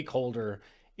stakeholder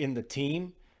in the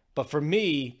team. But for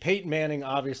me, Peyton Manning,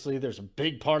 obviously, there's a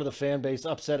big part of the fan base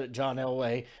upset at John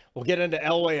Elway. We'll get into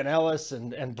Elway and Ellis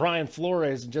and Brian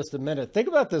Flores in just a minute. Think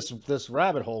about this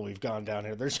rabbit hole we've gone down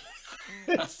here.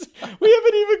 We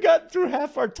haven't even gotten through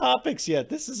half our topics yet.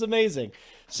 This is amazing.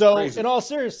 So, crazy. In all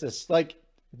seriousness, like,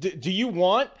 do you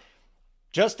want,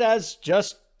 just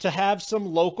to have some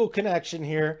local connection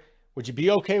here, would you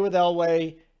be okay with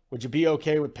Elway? Would you be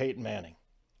okay with Peyton Manning?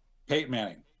 Peyton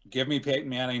Manning. Give me Peyton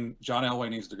Manning. John Elway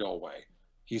needs to go away.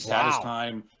 He's had his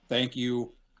time. Thank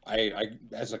you. I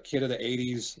as a kid of the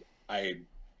 80s, I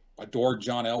adored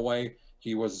John Elway.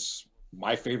 He was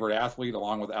my favorite athlete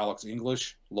along with Alex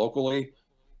English locally.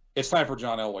 It's time for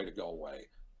John Elway to go away.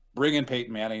 Bring in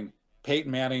Peyton Manning.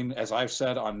 Peyton Manning, as I've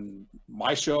said on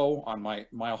my show, on my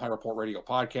Mile High Report Radio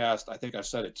podcast, I think I've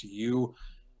said it to you,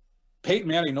 Peyton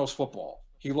Manning knows football.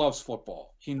 He loves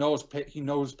football. He knows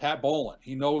Pat Bowlen.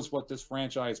 He knows what this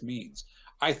franchise means.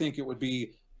 I think it would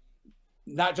be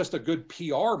not just a good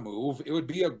PR move, it would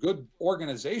be a good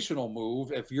organizational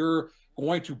move if you're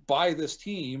going to buy this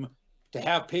team to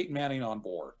have Peyton Manning on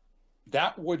board.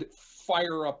 That would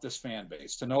fire up this fan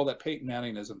base to know that Peyton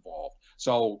Manning is involved.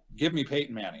 So give me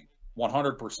Peyton Manning,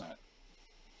 100%.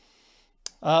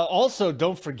 Also,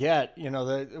 don't forget,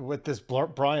 with this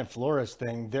Brian Flores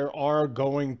thing, there are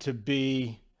going to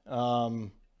be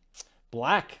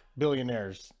black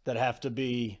billionaires that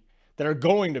are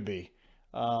going to be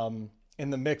in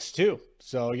the mix too.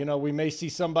 So, we may see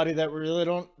somebody that we really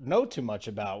don't know too much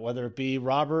about, whether it be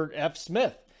Robert F.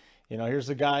 Smith. Here's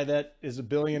a guy that is a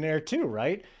billionaire too,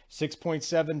 right?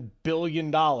 $6.7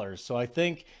 billion. So I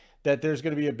think that there's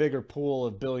going to be a bigger pool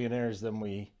of billionaires than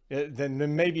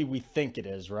maybe we think it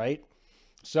is, right?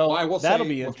 So I will that'll say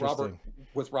be interesting.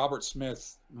 With Robert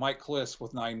Smith, Mike Kliss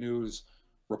with 9 News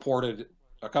reported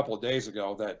a couple of days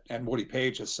ago and Woody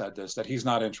Page has said this, that he's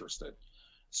not interested.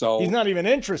 So he's not even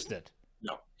interested.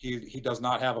 No, he does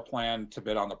not have a plan to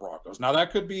bid on the Broncos. Now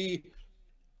that could be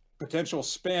potential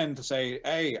spin to say,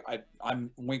 hey, I'm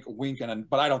winking,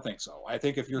 but I don't think so. I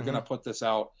think if you're going to put this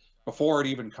out before it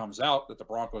even comes out that the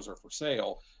Broncos are for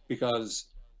sale, because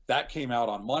that came out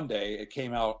on Monday, it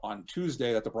came out on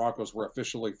Tuesday that the Broncos were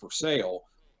officially for sale.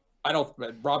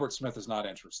 Robert Smith is not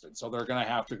interested, so they're going to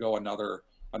have to go another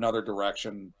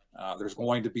direction. There's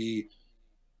going to be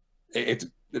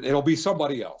it'll be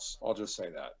somebody else. I'll just say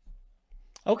that.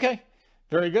 Okay.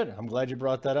 Very good. I'm glad you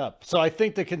brought that up. So I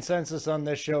think the consensus on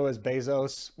this show is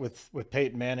Bezos with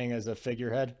Peyton Manning as a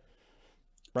figurehead,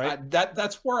 right?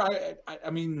 That's where I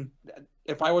mean,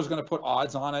 if I was going to put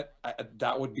odds on it,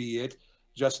 that would be it.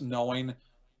 Just knowing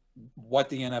what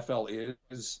the NFL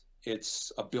is,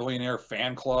 it's a billionaire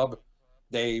fan club.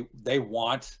 They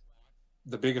want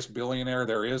the biggest billionaire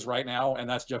there is right now, and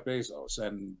that's Jeff Bezos.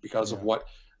 And because of what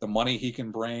the money he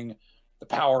can bring, the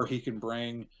power he can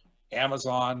bring,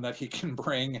 Amazon that he can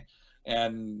bring.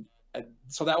 And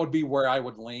so that would be where I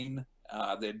would lean.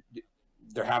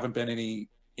 There haven't been any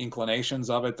inclinations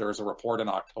of it. There was a report in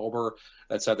October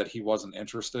that said that he wasn't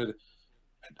interested.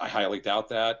 I highly doubt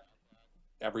that.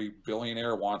 Every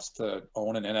billionaire wants to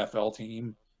own an NFL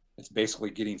team. It's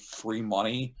basically getting free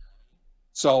money.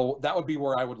 So that would be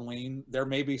where I would lean. There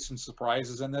may be some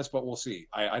surprises in this, but we'll see.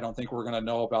 I don't think we're going to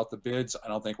know about the bids. I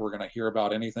don't think we're going to hear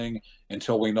about anything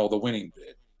until we know the winning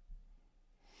bid.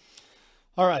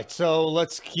 All right, so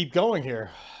let's keep going here.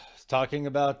 Talking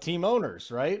about team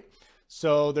owners, right?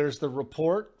 So there's the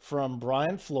report from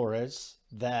Brian Flores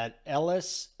that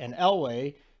Ellis and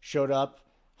Elway showed up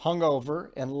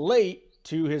hungover and late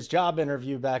to his job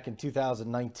interview back in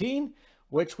 2019,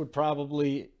 which would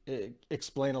probably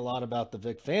explain a lot about the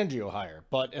Vic Fangio hire.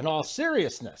 But in all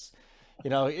seriousness,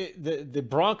 the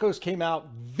Broncos came out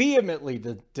vehemently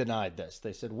denied this.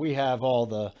 They said, we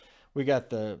got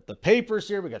the papers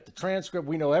here, we got the transcript,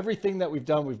 we know everything that we've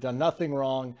done nothing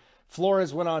wrong.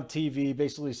 Flores went on TV,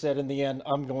 basically said, in the end,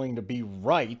 I'm going to be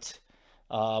right.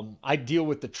 I deal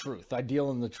with the truth. I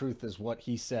deal in the truth is what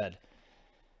he said.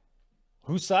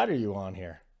 Whose side are you on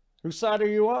here? Whose side are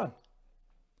you on?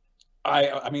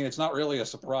 I mean, it's not really a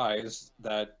surprise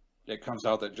that it comes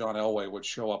out that John Elway would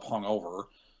show up hungover.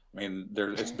 I mean,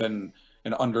 it's been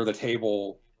an under the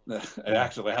table. It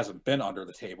actually hasn't been under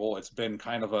the table. It's been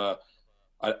kind of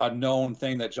a known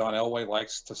thing that John Elway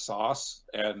likes to sauce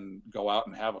and go out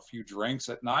and have a few drinks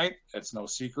at night. It's no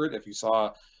secret. If you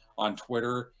saw on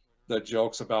Twitter the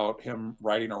jokes about him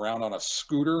riding around on a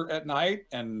scooter at night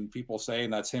and people saying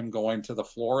that's him going to the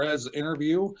Flores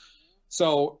interview.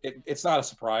 So it's not a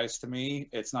surprise to me.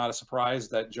 It's not a surprise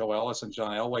that Joe Ellis and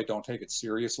John Elway don't take it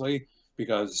seriously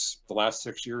because the last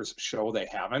 6 years show they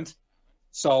haven't.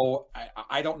 So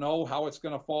I don't know how it's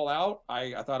going to fall out.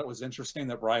 I thought it was interesting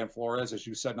that Brian Flores, as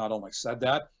you said, not only said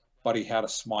that, but he had a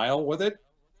smile with it.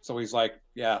 So he's like,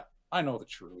 yeah, I know the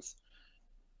truth.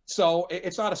 So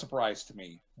it's not a surprise to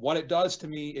me. What it does to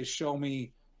me is show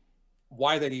me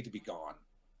why they need to be gone,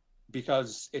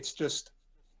 because it's just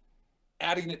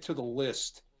adding it to the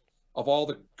list of all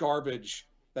the garbage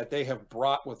that they have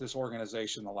brought with this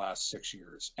organization the last 6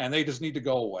 years, and they just need to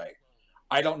go away.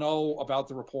 I don't know about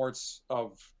the reports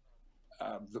of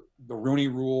the Rooney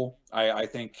Rule. I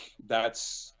think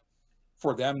that's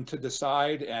for them to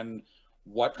decide and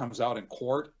what comes out in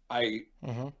court. I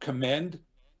commend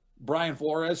Brian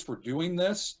Flores for doing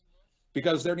this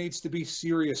because there needs to be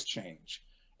serious change.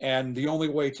 And the only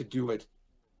way to do it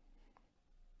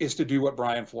is to do what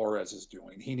Brian Flores is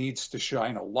doing. He needs to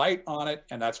shine a light on it,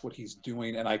 and that's what he's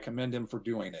doing, and I commend him for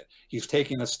doing it. He's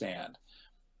taking a stand.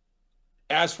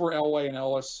 As for Elway and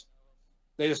Ellis,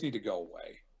 they just need to go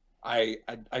away. I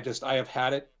have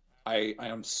had it. I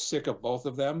am sick of both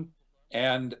of them,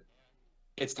 and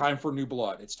it's time for new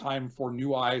blood. It's time for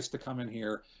new eyes to come in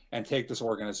here and take this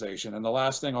organization. And the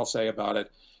last thing I'll say about it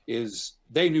is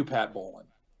they knew Pat Bowlen.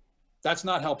 That's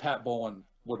not how Pat Bowlen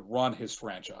would run his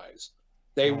franchise.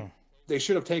 They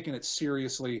should have taken it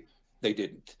seriously. They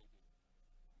didn't.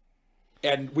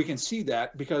 And we can see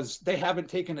that because they haven't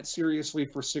taken it seriously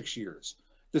for 6 years.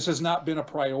 This has not been a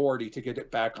priority to get it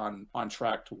back on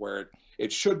track to where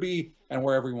it should be and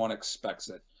where everyone expects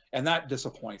it. And that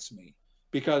disappoints me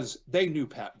because they knew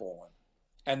Pat Bowlen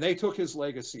and they took his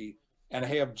legacy and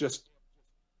have just,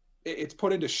 it's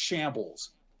put into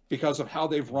shambles because of how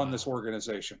they've run this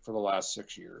organization for the last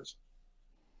 6 years.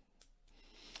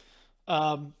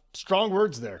 Strong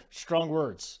words there. Strong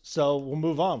words. So we'll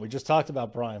move on. We just talked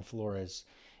about Brian Flores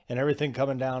and everything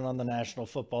coming down on the National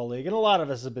Football League. And a lot of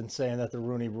us have been saying that the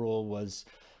Rooney Rule was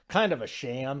kind of a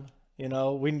sham. You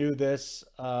know, we knew this.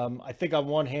 I think on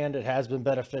one hand, it has been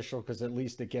beneficial because at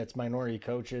least it gets minority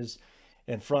coaches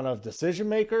in front of decision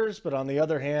makers. But on the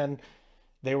other hand,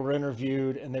 they were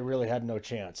interviewed and they really had no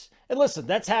chance. And listen,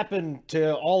 that's happened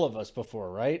to all of us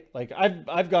before, right? Like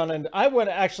I've gone in, I went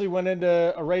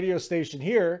into a radio station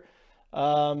here.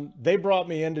 They brought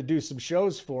me in to do some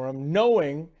shows for them,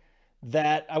 knowing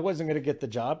that I wasn't going to get the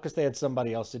job because they had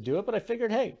somebody else to do it. But I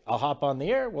figured, hey, I'll hop on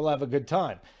the air. We'll have a good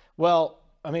time. Well,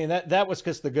 I mean, that was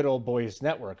because the Good Old Boys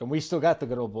Network, and we still got the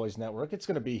Good Old Boys Network. It's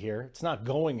going to be here. It's not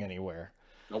going anywhere.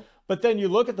 Nope. But then you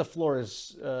look at the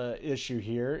Flores issue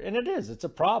here, and it's a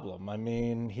problem. I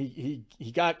mean,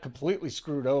 he got completely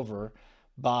screwed over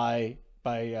by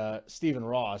Stephen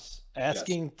Ross,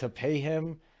 asking to pay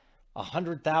him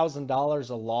 $100,000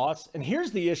 a loss. And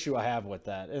here's the issue I have with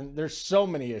that. And there's so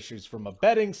many issues from a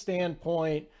betting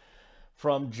standpoint,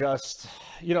 from just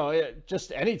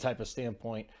any type of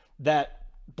standpoint, that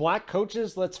black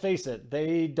coaches, let's face it,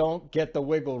 they don't get the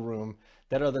wiggle room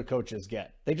that other coaches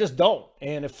get. They just don't.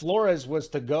 And if Flores was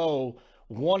to go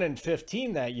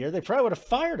 1-15 that year, they probably would have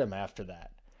fired him after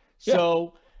that. Yeah.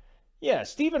 So, yeah,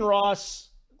 Stephen Ross,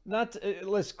 not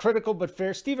less critical but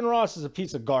fair. Stephen Ross is a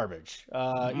piece of garbage.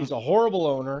 He's a horrible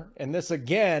owner. And this,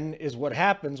 again, is what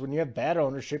happens when you have bad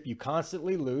ownership. You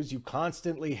constantly lose. You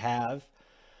constantly have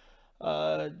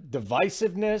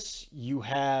divisiveness. You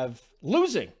have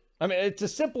losing. I mean, it's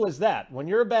as simple as that. When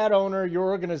you're a bad owner, your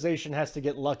organization has to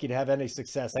get lucky to have any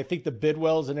success. I think the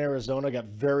Bidwells in Arizona got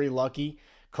very lucky.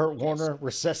 Kurt Warner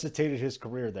resuscitated his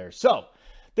career there. So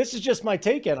this is just my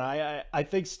take on it. I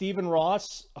think Stephen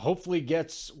Ross hopefully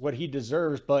gets what he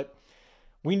deserves, but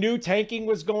we knew tanking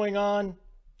was going on.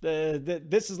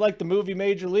 This is like the movie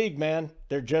Major League, man.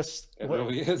 They're just, it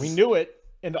really is. We knew it.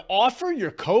 And to offer your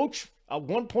coach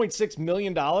 $1.6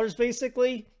 million,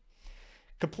 basically,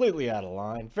 completely out of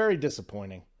line. Very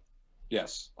disappointing.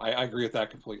 Yes, I agree with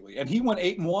that completely. And he went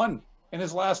 8-1 in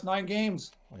his last 9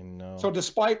 games. I know. So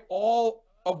despite all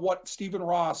of what Stephen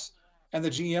Ross and the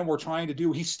GM were trying to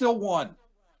do, he still won.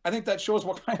 I think that shows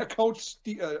what kind of coach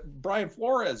Brian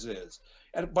Flores is.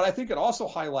 But I think it also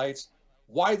highlights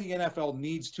why the NFL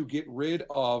needs to get rid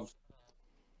of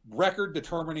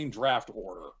record-determining draft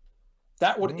order.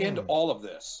 That would end all of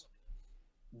this.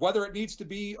 Whether it needs to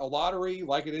be a lottery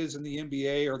like it is in the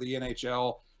NBA or the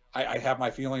NHL, I have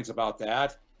my feelings about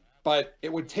that. But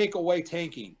it would take away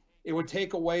tanking. It would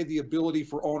take away the ability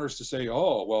for owners to say,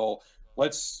 oh, well,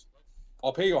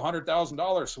 I'll pay you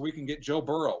 $100,000 so we can get Joe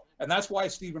Burrow. And that's why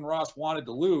Stephen Ross wanted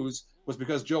to lose, was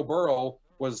because Joe Burrow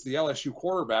was the LSU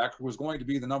quarterback who was going to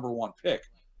be the number 1 pick.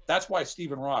 That's why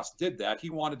Stephen Ross did that. He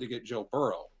wanted to get Joe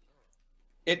Burrow.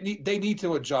 They need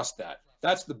to adjust that.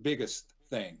 That's the biggest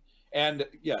thing. And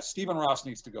yes, Stephen Ross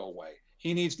needs to go away.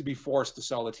 He needs to be forced to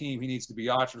sell the team. He needs to be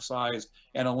ostracized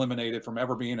and eliminated from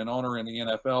ever being an owner in the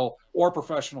NFL or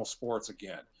professional sports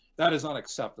again. That is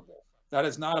unacceptable. That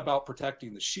is not about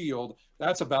protecting the shield.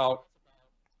 That's about,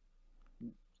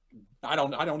 I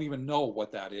don't even know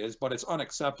what that is, but it's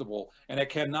unacceptable, and it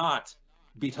cannot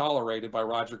be tolerated by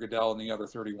Roger Goodell and the other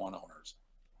 31 owners.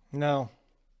 No,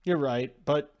 you're right.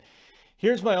 But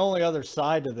here's my only other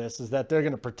side to this, is that they're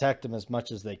going to protect him as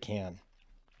much as they can.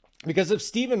 Because if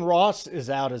Stephen Ross is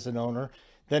out as an owner,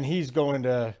 then he's going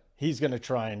to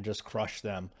try and just crush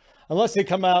them. Unless they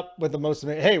come out with the most,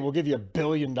 hey, we'll give you $1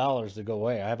 billion to go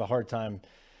away. I have a hard time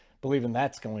believing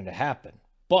that's going to happen.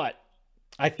 But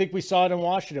I think we saw it in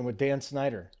Washington with Dan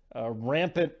Snyder.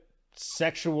 Rampant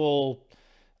sexual,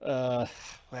 how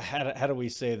do we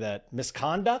say that?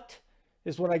 Misconduct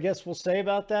is what I guess we'll say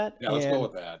about that. Yeah, let's go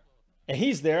with that. And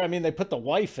he's there. I mean, they put the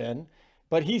wife in,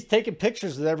 but he's taking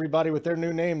pictures of everybody with their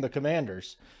new name, the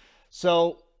Commanders.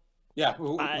 So, yeah,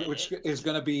 which is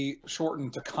going to be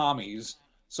shortened to commies.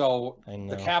 So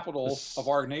the capital of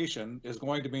our nation is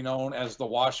going to be known as the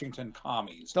Washington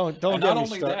Commies. Don't get me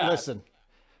started. Listen.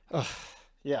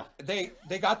 Yeah. They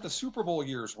got the Super Bowl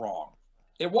years wrong.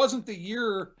 It wasn't the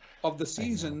year of the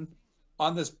season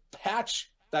on this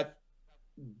patch that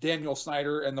Daniel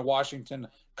Snyder and the Washington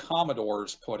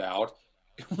Commodores put out.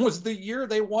 It was the year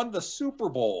they won the Super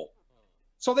Bowl.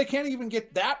 So they can't even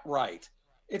get that right.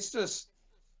 It's just,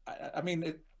 I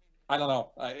mean, I don't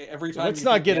know. Every time let's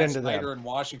not get into Snyder that. and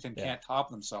Washington can't top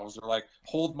themselves. They're like,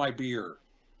 hold my beer.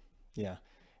 Yeah.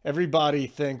 Everybody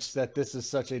thinks that this is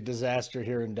such a disaster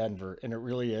here in Denver, and it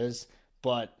really is.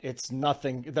 But it's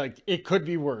nothing. Like, it could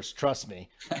be worse. Trust me.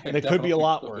 And it could be a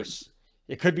lot worse.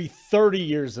 It could be 30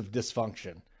 years of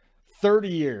dysfunction. 30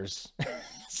 years.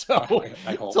 So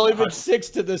it's only been 6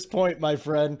 to this point, my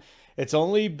friend. It's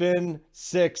only been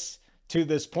 6 to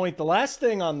this point. The last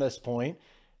thing on this point,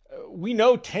 we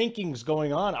know tanking's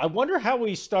going on. I wonder how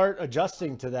we start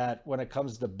adjusting to that when it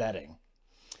comes to betting.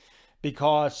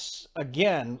 Because,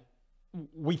 again,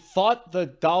 we thought the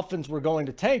Dolphins were going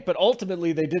to tank, but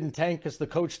ultimately they didn't tank because the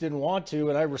coach didn't want to,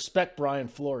 and I respect Brian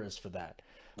Flores for that.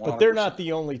 100%. But they're not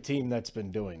the only team that's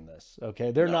been doing this,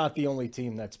 okay? They're not the only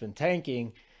team that's been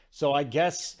tanking. So I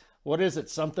guess, what is it,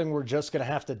 something we're just going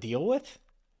to have to deal with?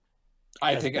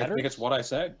 I think it's what I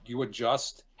said. You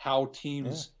adjust how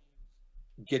teams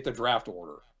get the draft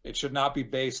order. It should not be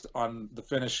based on the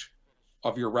finish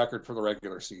of your record for the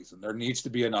regular season. There needs to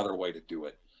be another way to do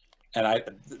it. And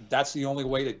that's the only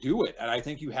way to do it. And I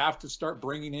think you have to start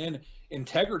bringing in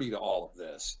integrity to all of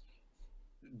this.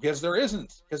 Because there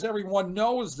isn't. Because everyone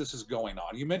knows this is going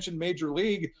on. You mentioned Major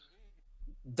League.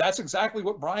 That's exactly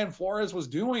what Brian Flores was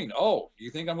doing. Oh, you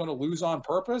think I'm going to lose on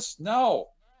purpose? No.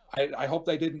 I hope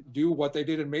they didn't do what they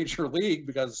did in Major League,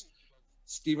 because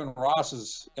Stephen Ross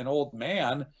is an old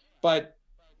man. But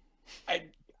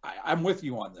I'm with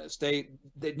you on this.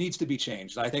 that needs to be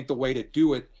changed. I think the way to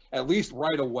do it, at least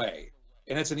right away,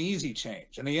 and it's an easy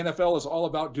change. And the NFL is all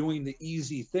about doing the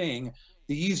easy thing.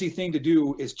 The easy thing to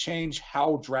do is change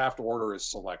how draft order is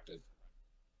selected.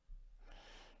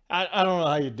 I don't know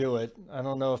how you do it. I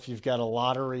don't know if you've got a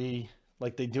lottery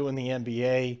like they do in the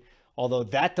NBA, although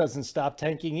that doesn't stop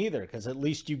tanking either, because at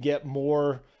least you get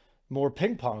more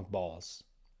ping pong balls.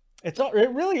 It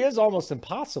really is almost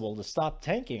impossible to stop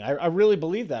tanking. I really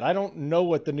believe that. I don't know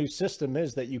what the new system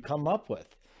is that you come up with.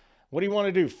 What do you want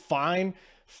to do? Fine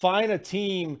a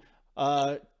team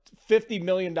 $50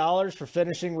 million for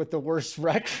finishing with the worst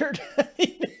record?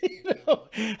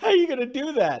 How are you going to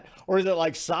do that? Or is it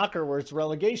like soccer where it's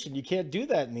relegation? You can't do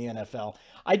that in the NFL.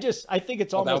 I think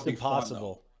it's almost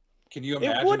impossible. Fun, can you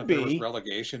imagine if there was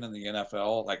relegation in the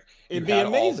NFL? Like, it'd be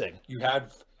amazing. You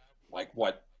had like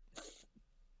what,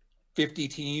 50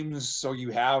 teams, so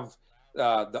you have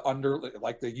the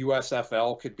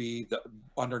USFL could be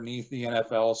underneath the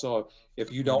NFL. So if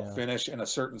you don't finish in a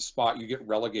certain spot, you get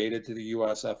relegated to the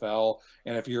USFL.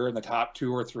 And if you're in the top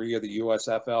 2 or 3 of the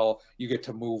USFL, you get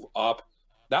to move up.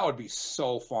 That would be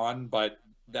so fun. But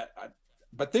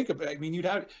think of it. I mean, you'd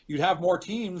have more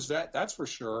teams. That's for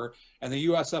sure. And the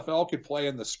USFL could play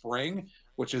in the spring,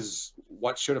 which is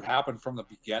what should have happened from the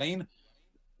beginning.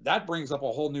 That brings up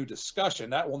a whole new discussion.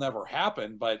 That will never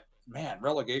happen, but man,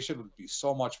 relegation would be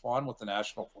so much fun with the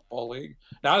National Football League.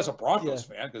 Not as a Broncos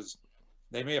fan, because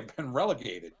they may have been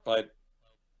relegated, but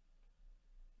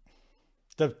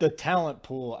the talent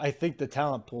pool, I think the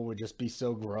talent pool would just be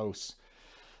so gross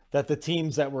that the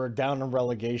teams that were down in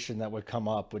relegation that would come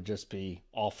up would just be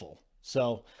awful.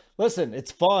 So listen,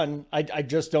 it's fun. I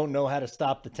just don't know how to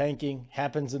stop the tanking.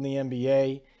 Happens in the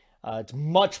NBA. It's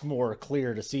much more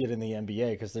clear to see it in the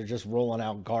NBA because they're just rolling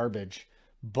out garbage.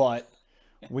 But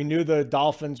we knew the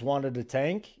Dolphins wanted to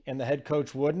tank and the head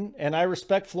coach wouldn't. And I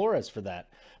respect Flores for that.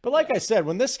 But like I said,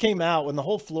 when this came out, when the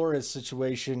whole Flores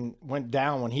situation went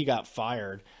down, when he got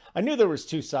fired, I knew there was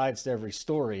 2 sides to every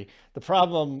story. The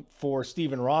problem for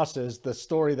Stephen Ross is the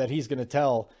story that he's going to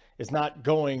tell is not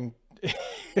going,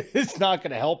 it's not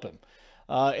going to help him.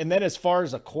 And then as far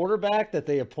as a quarterback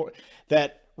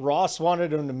that Ross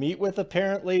wanted him to meet with,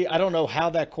 apparently, I don't know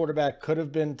how that quarterback could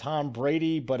have been Tom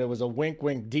Brady, but it was a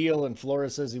wink deal, and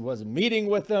Flores says he wasn't meeting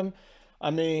with him.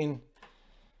 I mean,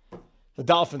 the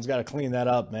Dolphins got to clean that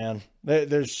up, man.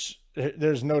 There's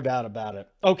no doubt about it.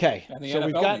 Okay, so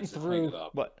we've gotten through,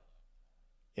 but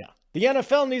yeah, the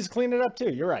NFL needs to clean it up too.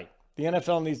 You're right. The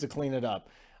NFL needs to clean it up.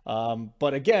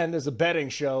 But again, there's a betting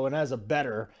show, and as a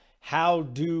bettor, how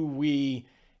do we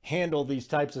handle these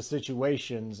types of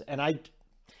situations? And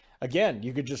again,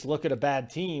 you could just look at a bad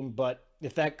team, but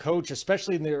if that coach,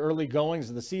 especially in the early goings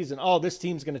of the season, oh, this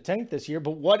team's going to tank this year,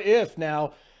 but what if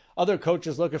now other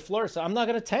coaches look at Flores, I'm not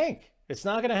going to tank. It's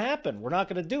not going to happen. We're not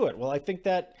going to do it. Well, I think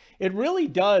that it really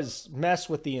does mess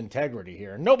with the integrity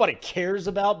here. Nobody cares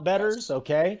about bettors,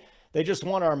 okay? They just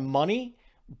want our money,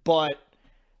 but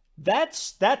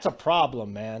that's a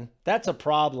problem, man. That's a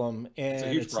problem,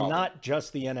 and it's not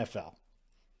just the NFL.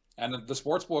 And the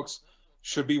sports books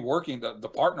should be working. The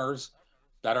partners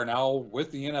that are now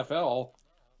with the NFL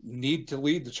need to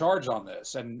lead the charge on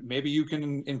this. And maybe you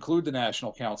can include the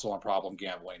National Council on Problem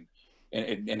Gambling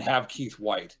and have Keith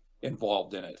White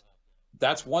involved in it.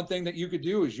 That's one thing that you could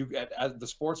do is as the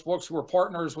sports books who are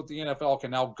partners with the NFL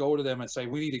can now go to them and say,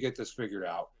 we need to get this figured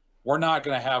out. We're not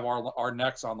going to have our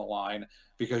necks on the line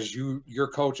because your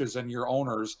coaches and your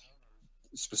owners,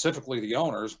 specifically the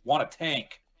owners, want to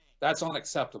tank. That's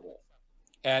unacceptable.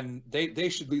 And they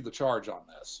should lead the charge on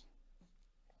this.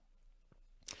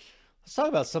 Let's talk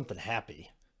about something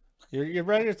happy. You're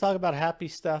ready to talk about happy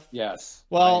stuff? Yes.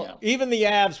 Well, even the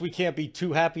Avs we can't be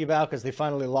too happy about because they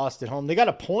finally lost at home. They got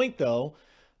a point, though.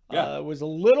 Yeah. It was a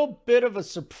little bit of a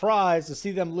surprise to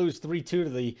see them lose 3-2 to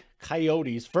the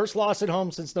Coyotes. First loss at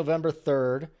home since November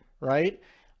 3rd, right?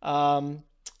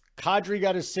 Kadri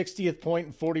got his 60th point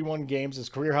in 41 games. His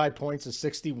career high points is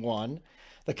 61.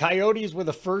 The Coyotes were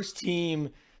the first team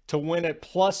to win at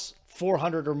plus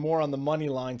 400 or more on the money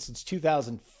line since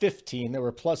 2015. They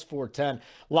were plus 410.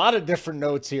 A lot of different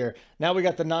notes here. Now we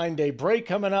got the 9-day break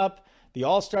coming up. The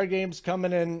All-Star game's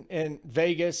coming in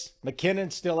Vegas.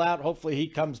 McKinnon's still out. Hopefully he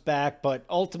comes back. But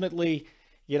ultimately,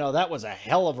 that was a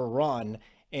hell of a run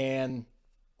and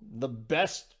the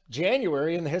best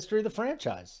January in the history of the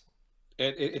franchise.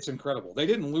 It's incredible. They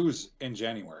didn't lose in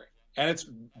January. And it's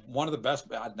one of the best,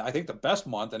 I think the best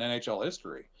month in NHL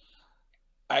history.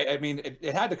 I mean,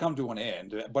 it had to come to an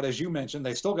end. But as you mentioned,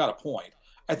 they still got a point.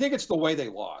 I think it's the way they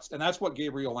lost. And that's what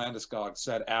Gabriel Landeskog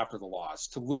said after the loss.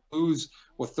 To lose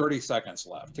with 30 seconds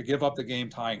left, to give up the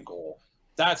game-tying goal.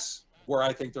 That's where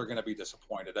I think they're going to be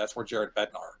disappointed. That's where Jared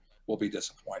Bednar will be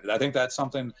disappointed. I think that's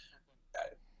something,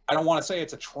 I don't want to say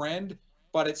it's a trend,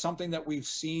 but it's something that we've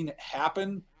seen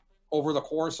happen over the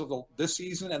course of this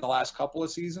season and the last couple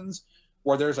of seasons,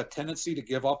 where there's a tendency to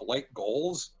give up late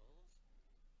goals.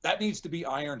 That needs to be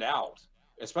ironed out,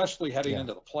 especially heading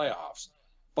into the playoffs.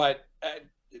 But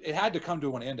it had to come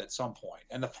to an end at some point.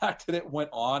 And the fact that it went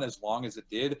on as long as it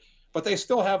did, but they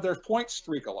still have their point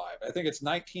streak alive. I think it's a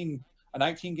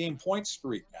 19-game point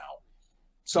streak now.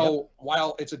 So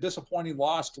while it's a disappointing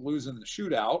loss to lose in the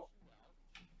shootout,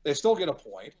 they still get a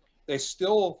point. They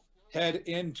still head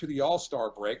into the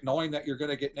All-Star break knowing that you're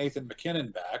going to get Nathan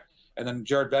MacKinnon back. And then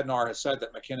Jared Bednar has said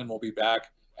that MacKinnon will be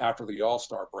back after the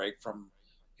All-Star break from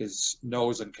his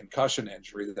nose and concussion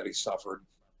injury that he suffered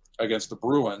against the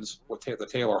Bruins with the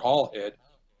Taylor Hall hit.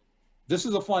 This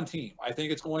is a fun team. I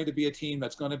think it's going to be a team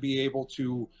that's going to be able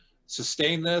to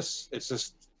sustain this. It's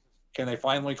just, can they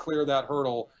finally clear that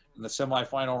hurdle in the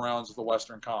semifinal rounds of the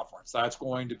Western Conference? That's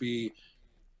going to be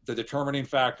the determining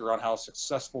factor on how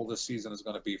successful this season is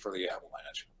going to be for the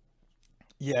Avalanche.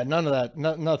 Yeah, none of that,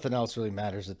 nothing else really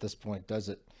matters at this point, does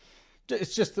it?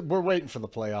 It's just that we're waiting for the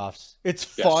playoffs. It's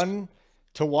fun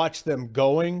to watch them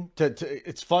going.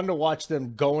 It's fun to watch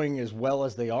them going as well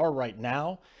as they are right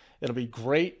now. It'll be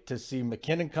great to see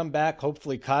MacKinnon come back.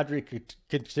 Hopefully Kadri could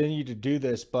continue to do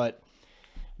this, but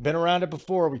been around it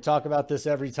before. We talk about this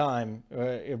every time.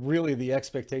 Really, the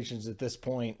expectations at this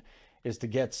point is to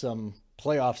get some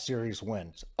playoff series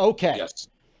wins. Okay. Yes.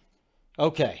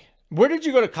 Okay. Where did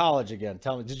you go to college again?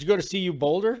 Tell me. Did you go to CU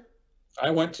Boulder?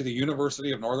 I went to the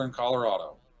University of Northern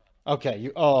Colorado. Okay.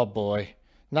 Oh boy,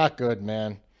 not good,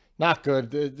 man. Not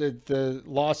good. The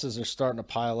losses are starting to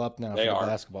pile up now for the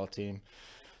basketball team.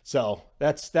 So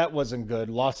that wasn't good.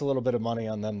 Lost a little bit of money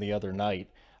on them the other night.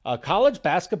 College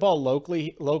basketball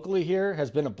locally here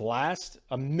has been a blast.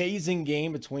 Amazing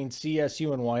game between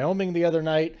CSU and Wyoming the other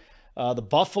night. The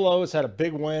Buffaloes had a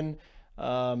big win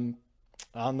on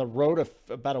the road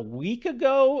about a week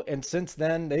ago, and since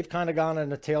then they've kind of gone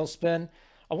in a tailspin.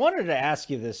 I wanted to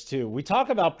ask you this too. We talk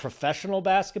about professional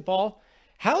basketball.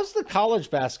 How's the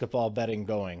college basketball betting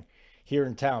going here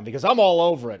in town? Because I'm all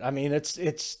over it. I mean,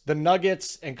 it's the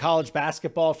Nuggets and college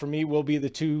basketball for me will be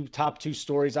the top two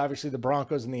stories. Obviously, the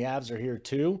Broncos and the Avs are here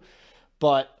too.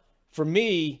 But for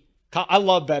me, I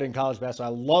love betting college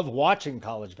basketball. I love watching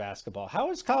college basketball. How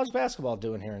is college basketball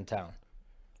doing here in town?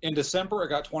 In December, it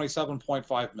got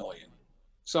 27.5 million.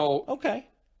 So okay,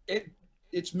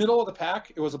 it's middle of the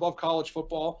pack. It was above college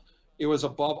football. It was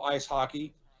above ice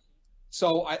hockey.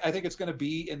 So I think it's going to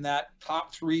be in that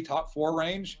top 3, top 4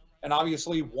 range. And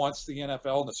obviously, once the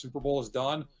NFL and the Super Bowl is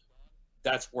done,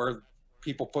 that's where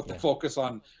people put the focus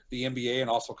on the NBA and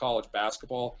also college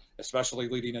basketball, especially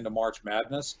leading into March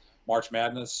Madness. March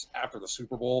Madness after the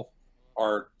Super Bowl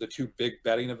are the two big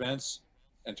betting events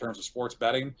in terms of sports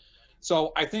betting.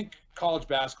 So I think college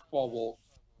basketball will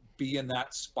be in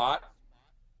that spot.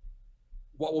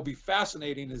 What will be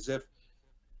fascinating is if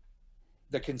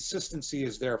the consistency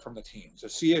is there from the teams.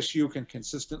 If CSU can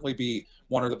consistently be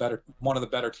one of the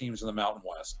better teams in the Mountain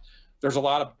West. There's a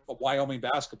lot of Wyoming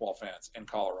basketball fans in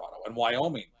Colorado, and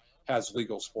Wyoming has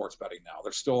legal sports betting now.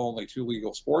 There's still only 2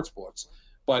 legal sports books,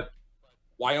 but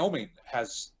Wyoming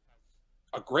has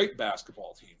a great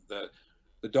basketball team.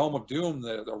 The Dome of Doom,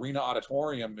 the Arena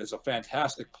Auditorium, is a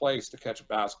fantastic place to catch a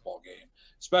basketball game,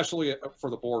 especially for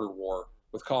the border war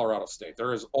with Colorado State.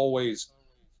 There is always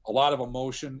a lot of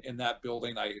emotion in that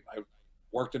building. I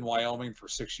worked in Wyoming for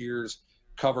 6 years,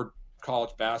 covered college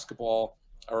basketball.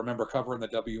 I remember covering the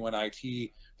WNIT.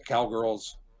 The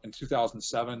Cowgirls in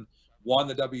 2007 won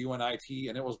the WNIT,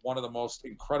 and it was one of the most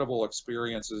incredible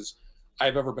experiences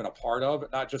I've ever been a part of,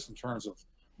 not just in terms of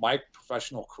my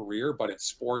professional career, but in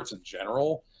sports in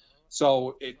general.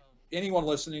 So anyone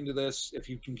listening to this, if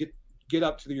you can get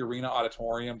up to the Arena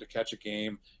Auditorium to catch a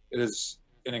game, it is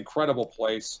an incredible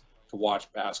place to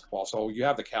watch basketball. So you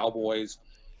have the Cowboys.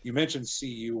 You mentioned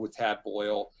CU with Tad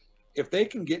Boyle. If they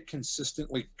can get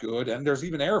consistently good, and there's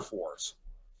even Air Force,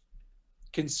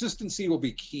 consistency will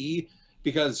be key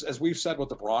because, as we've said with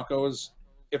the Broncos,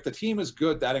 if the team is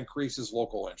good, that increases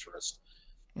local interest.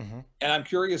 Mm-hmm. And I'm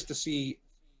curious to see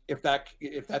if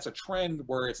that's a trend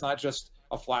where it's not just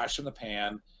a flash in the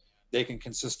pan, they can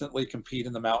consistently compete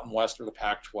in the Mountain West or the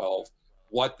Pac-12,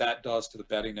 what that does to the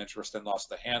betting interest and thus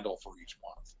the handle for each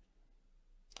month.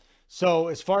 So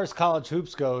as far as college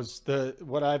hoops goes,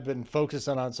 what I've been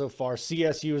focusing on so far,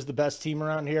 CSU is the best team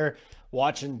around here,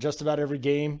 watching just about every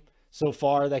game so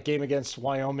far. That game against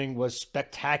Wyoming was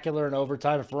spectacular in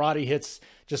overtime. If Roddy hits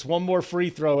just one more free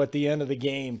throw at the end of the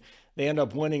game, they end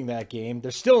up winning that game.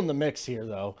 They're still in the mix here,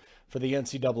 though, for the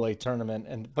NCAA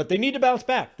tournament. But they need to bounce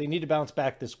back. They need to bounce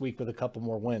back this week with a couple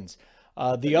more wins.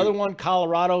 The other one,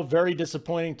 Colorado, very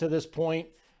disappointing to this point.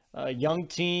 Young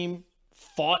team,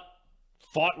 fought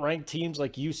ranked teams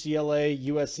like UCLA,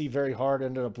 USC very hard,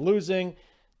 ended up losing.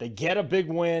 They get a big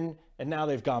win, and now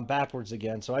they've gone backwards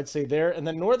again. So I'd say there. And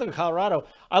then Northern Colorado,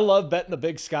 I love betting the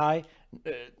Big Sky.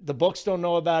 The books don't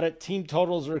know about it. Team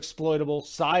totals are exploitable.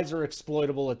 Sides are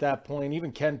exploitable at that point.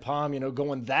 Even Ken Pom,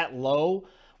 going that low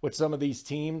with some of these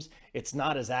teams, it's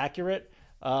not as accurate.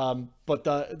 But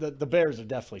the Bears are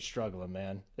definitely struggling,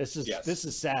 man. This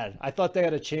is sad. I thought they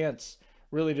had a chance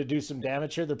really to do some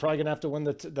damage here. They're probably going to have to win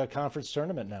the conference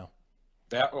tournament now.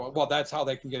 That's how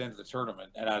they can get into the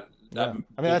tournament. And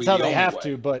that's how they have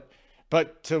to,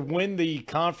 but to win the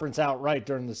conference outright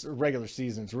during this regular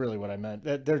season is really what I meant.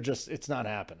 It's not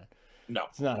happening. No,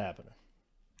 it's not happening.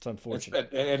 It's unfortunate.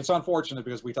 It's unfortunate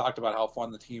because we talked about how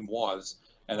fun the team was.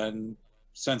 And then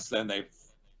since then they've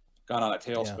gone on a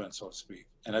tailspin, so to speak.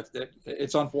 And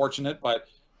it's unfortunate, but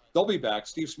they'll be back.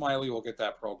 Steve Smiley will get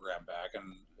that program back.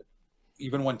 And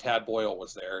even when Tad Boyle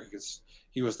was there, because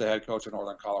he was the head coach of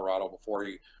Northern Colorado before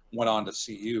he went on to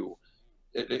CU,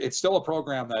 it's still a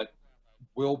program that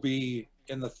will be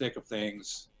in the thick of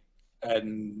things.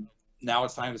 And now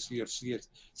it's time to see if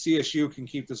CSU can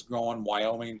keep this going.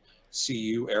 Wyoming,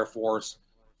 CU, Air Force.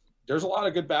 There's a lot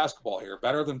of good basketball here,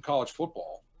 better than college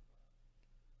football.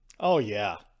 Oh,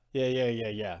 yeah.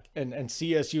 Yeah. And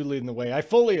CSU leading the way. I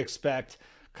fully expect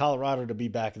Colorado to be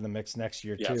back in the mix next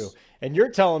year, too. And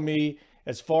you're telling me,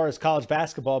 as far as college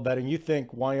basketball betting, you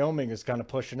think Wyoming is kind of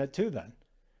pushing it, too, then?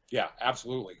 Yeah,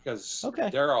 absolutely. Because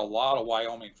there are a lot of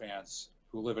Wyoming fans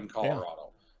who live in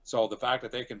Colorado. Yeah. So the fact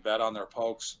that they can bet on their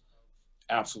Pokes,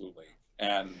 absolutely.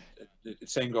 And the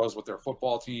same goes with their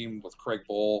football team, with Craig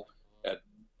Bowl.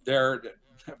 They're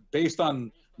based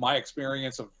on my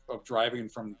experience of driving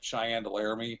from Cheyenne to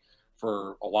Laramie,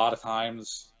 for a lot of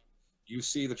times you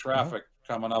see the traffic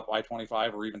coming up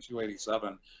I-25 or even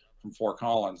 287 from Fort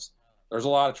Collins. There's a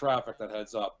lot of traffic that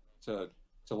heads up to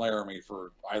Laramie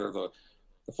for either the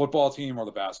football team or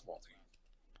the basketball team.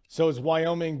 So is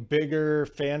Wyoming bigger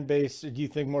fan base? Do you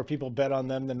think more people bet on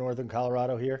them than Northern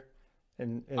Colorado here?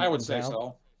 I would say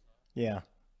so. Yeah.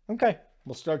 Okay.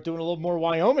 We'll start doing a little more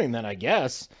Wyoming then, I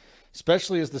guess,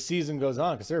 especially as the season goes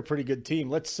on, because they're a pretty good team.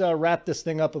 Let's wrap this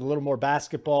thing up with a little more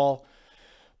basketball.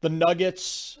 The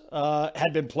Nuggets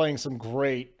had been playing some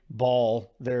great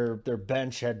ball. Their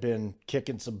bench had been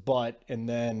kicking some butt. And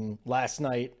then last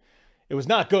night, it was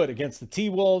not good against the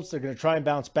T-Wolves. They're going to try and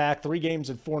bounce back. 3 games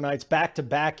in 4 nights,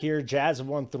 back-to-back here. Jazz have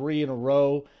won 3 in a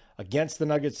row against the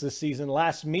Nuggets this season.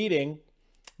 Last meeting,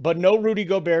 but no Rudy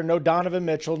Gobert, no Donovan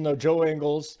Mitchell, no Joe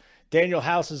Ingles. Daniel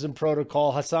House is in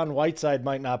protocol. Hassan Whiteside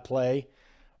might not play.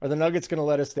 Are the Nuggets going to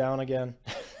let us down again?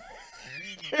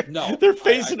 No. They're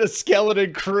facing a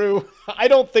skeleton crew. I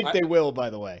don't think they will, by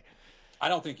the way. I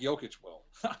don't think Jokic will.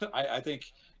 I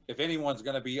think if anyone's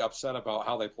going to be upset about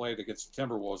how they played against the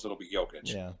Timberwolves, it'll be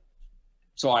Jokic. Yeah.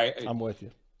 So I'm with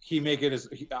you. He may get his.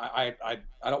 I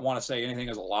don't want to say anything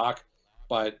as a lock,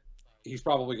 but he's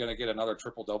probably going to get another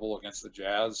triple-double against the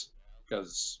Jazz,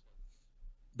 because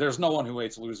there's no one who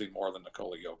hates losing more than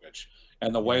Nikola Jokic.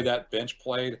 And the way that bench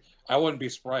played, I wouldn't be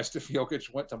surprised if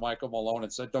Jokic went to Michael Malone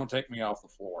and said, "Don't take me off the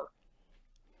floor."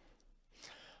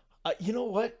 You know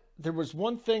what? There was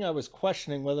one thing I was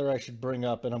questioning whether I should bring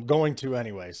up, and I'm going to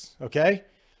anyways, okay?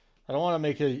 I don't want to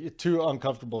make it too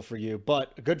uncomfortable for you,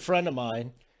 but a good friend of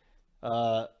mine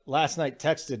last night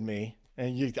texted me,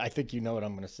 and I think you know what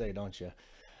I'm going to say, don't you?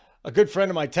 A good friend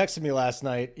of mine texted me last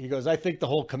night. He goes, "I think the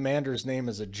whole Commander's name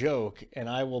is a joke, and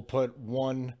I will put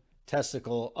one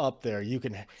testicle up there.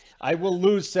 I will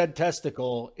lose said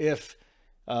testicle if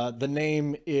the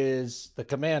name is the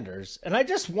Commanders." And I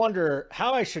just wonder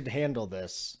how I should handle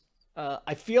this.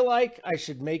 I feel like I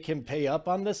should make him pay up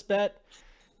on this bet.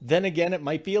 Then again, it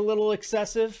might be a little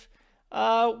excessive.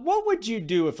 What would you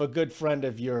do if a good friend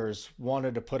of yours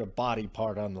wanted to put a body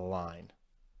part on the line?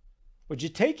 Would you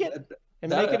take it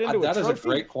and make it into a trophy? That is a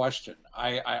great question.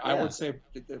 I would say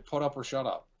put up or shut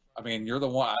up. I mean, you're the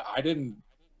one. I didn't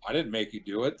make you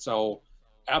do it, so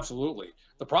absolutely.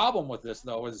 The problem with this,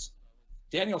 though, is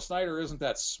Daniel Snyder isn't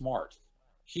that smart.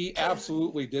 He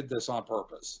absolutely did this on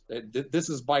purpose. This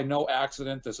is by no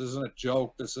accident. This isn't a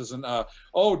joke. This isn't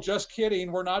just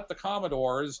kidding, we're not the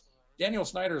Commodores. Daniel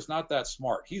Snyder is not that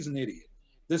smart. He's an idiot.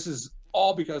 This is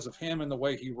all because of him and the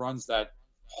way he runs that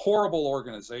horrible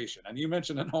organization. And you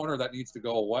mentioned an owner that needs to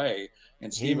go away,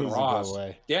 and Stephen Ross.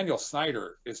 Daniel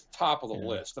Snyder is top of the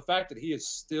list. The fact that he is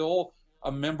still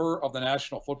a member of the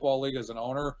National Football League as an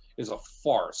owner is a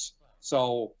farce.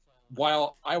 So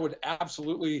while I would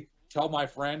absolutely tell my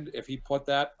friend if he put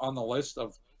that on the list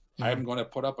of I'm going to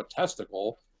put up a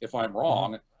testicle if I'm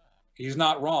wrong, he's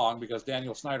not wrong because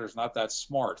Daniel Snyder's not that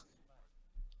smart.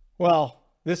 Well,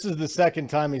 this is the second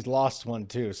time he's lost one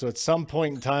too. So at some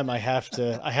point in time, I have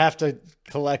to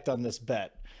collect on this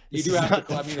bet. You do have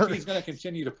to. I mean, if he's going to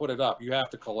continue to put it up, you have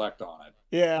to collect on it.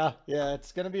 Yeah,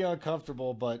 it's going to be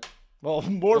uncomfortable, but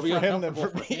more for him than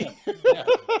for me. Yeah.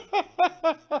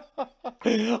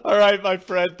 All right, my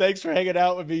friend. Thanks for hanging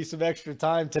out with me some extra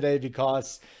time today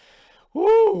because,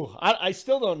 I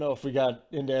still don't know if we got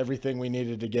into everything we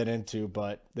needed to get into,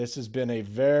 but this has been a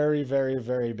very, very,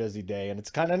 very busy day, and it's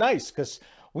kind of nice because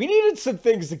we needed some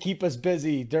things to keep us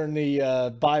busy during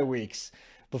the bye weeks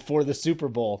before the Super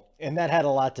Bowl, and that had a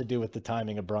lot to do with the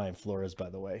timing of Brian Flores, by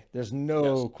the way. There's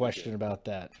no question about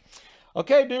that.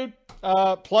 Okay, dude,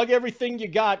 plug everything you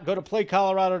got. Go to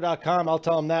playcolorado.com. I'll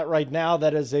tell them that right now.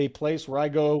 That is a place where I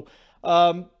go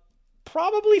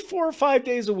probably 4 or 5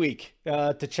 days a week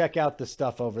to check out the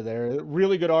stuff over there.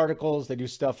 Really good articles. They do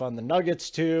stuff on the Nuggets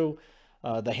too.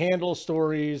 The handle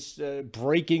stories,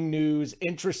 breaking news,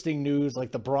 interesting news,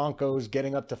 like the Broncos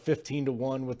getting up to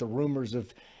 15-1 with the rumors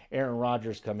of Aaron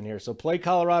Rodgers coming here. So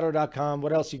playcolorado.com.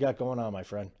 What else you got going on, my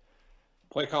friend?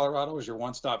 Play Colorado is your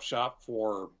one-stop shop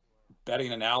for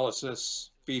betting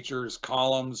analysis, features,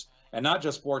 columns, and not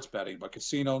just sports betting, but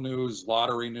casino news,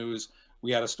 lottery news.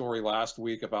 We had a story last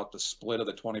week about the split of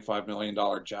the $25 million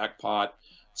jackpot.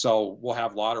 So we'll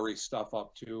have lottery stuff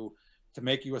up too to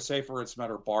make you a safer and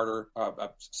smarter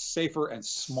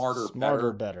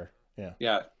better.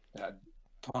 Yeah.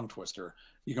 Tongue twister.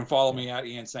 You can follow me at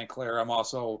Ian St. Clair. I'm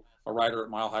also a writer at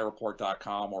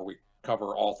MileHighReport.com where we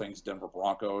cover all things Denver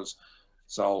Broncos.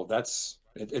 So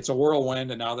it's a whirlwind.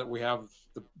 And now that we have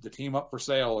the team up for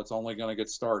sale, it's only going to get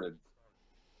started.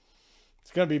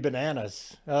 It's going to be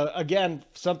bananas. Again,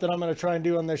 something I'm going to try and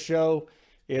do on this show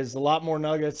is a lot more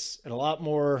Nuggets and a lot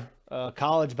more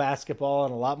college basketball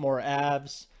and a lot more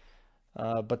Avs.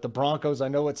 But the Broncos, I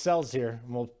know it sells here.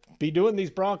 And we'll be doing these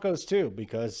Broncos too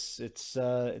because it's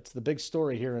the big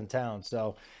story here in town.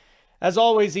 So as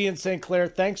always, Ian St. Clair,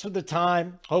 thanks for the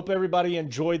time. Hope everybody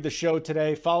enjoyed the show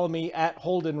today. Follow me at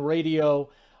Holden Radio.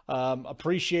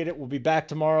 Appreciate it. We'll be back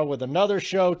tomorrow with another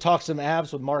show. Talk some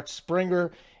Avs with Mark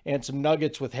Springer and some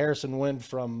Nuggets with Harrison Wind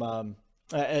from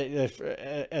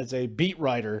as a beat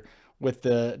writer with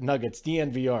the Nuggets,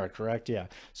 DNVR, correct? Yeah.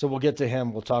 So we'll get to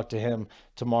him. We'll talk to him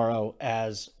tomorrow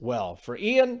as well. For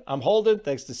Ian, I'm Holden.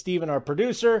 Thanks to Steven, our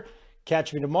producer.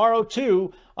 Catch me tomorrow,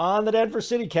 too, on the Denver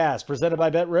City Cast, presented by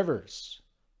Bet Rivers.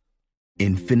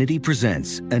 Infiniti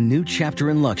presents a new chapter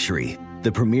in luxury,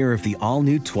 the premiere of the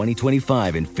all-new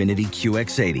 2025 Infiniti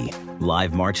QX80,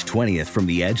 live March 20th from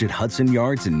the Edge at Hudson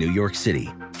Yards in New York City,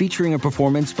 featuring a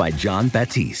performance by John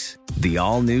Batiste. The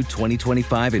all-new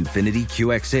 2025 Infiniti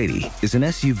QX80 is an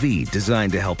SUV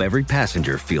designed to help every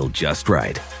passenger feel just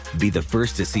right. Be the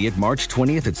first to see it March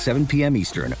 20th at 7 p.m.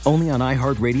 Eastern, only on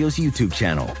iHeartRadio's YouTube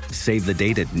channel. Save the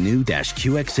date at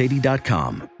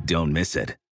new-QX80.com. Don't miss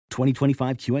it.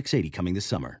 2025 QX80 coming this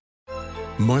summer.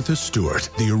 Martha Stewart,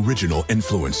 the original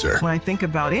influencer. When I think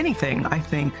about anything, I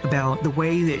think about the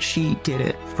way that she did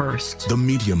it first. The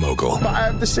media mogul.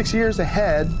 5 to 6 years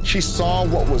ahead, she saw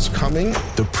what was coming.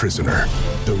 The prisoner.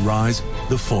 The rise,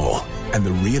 the fall, and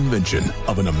the reinvention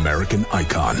of an American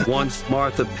icon. Once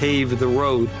Martha paved the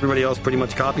road, everybody else pretty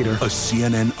much copied her. A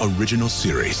CNN original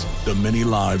series, The Many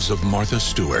Lives of Martha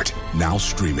Stewart, now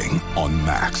streaming on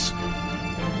Max.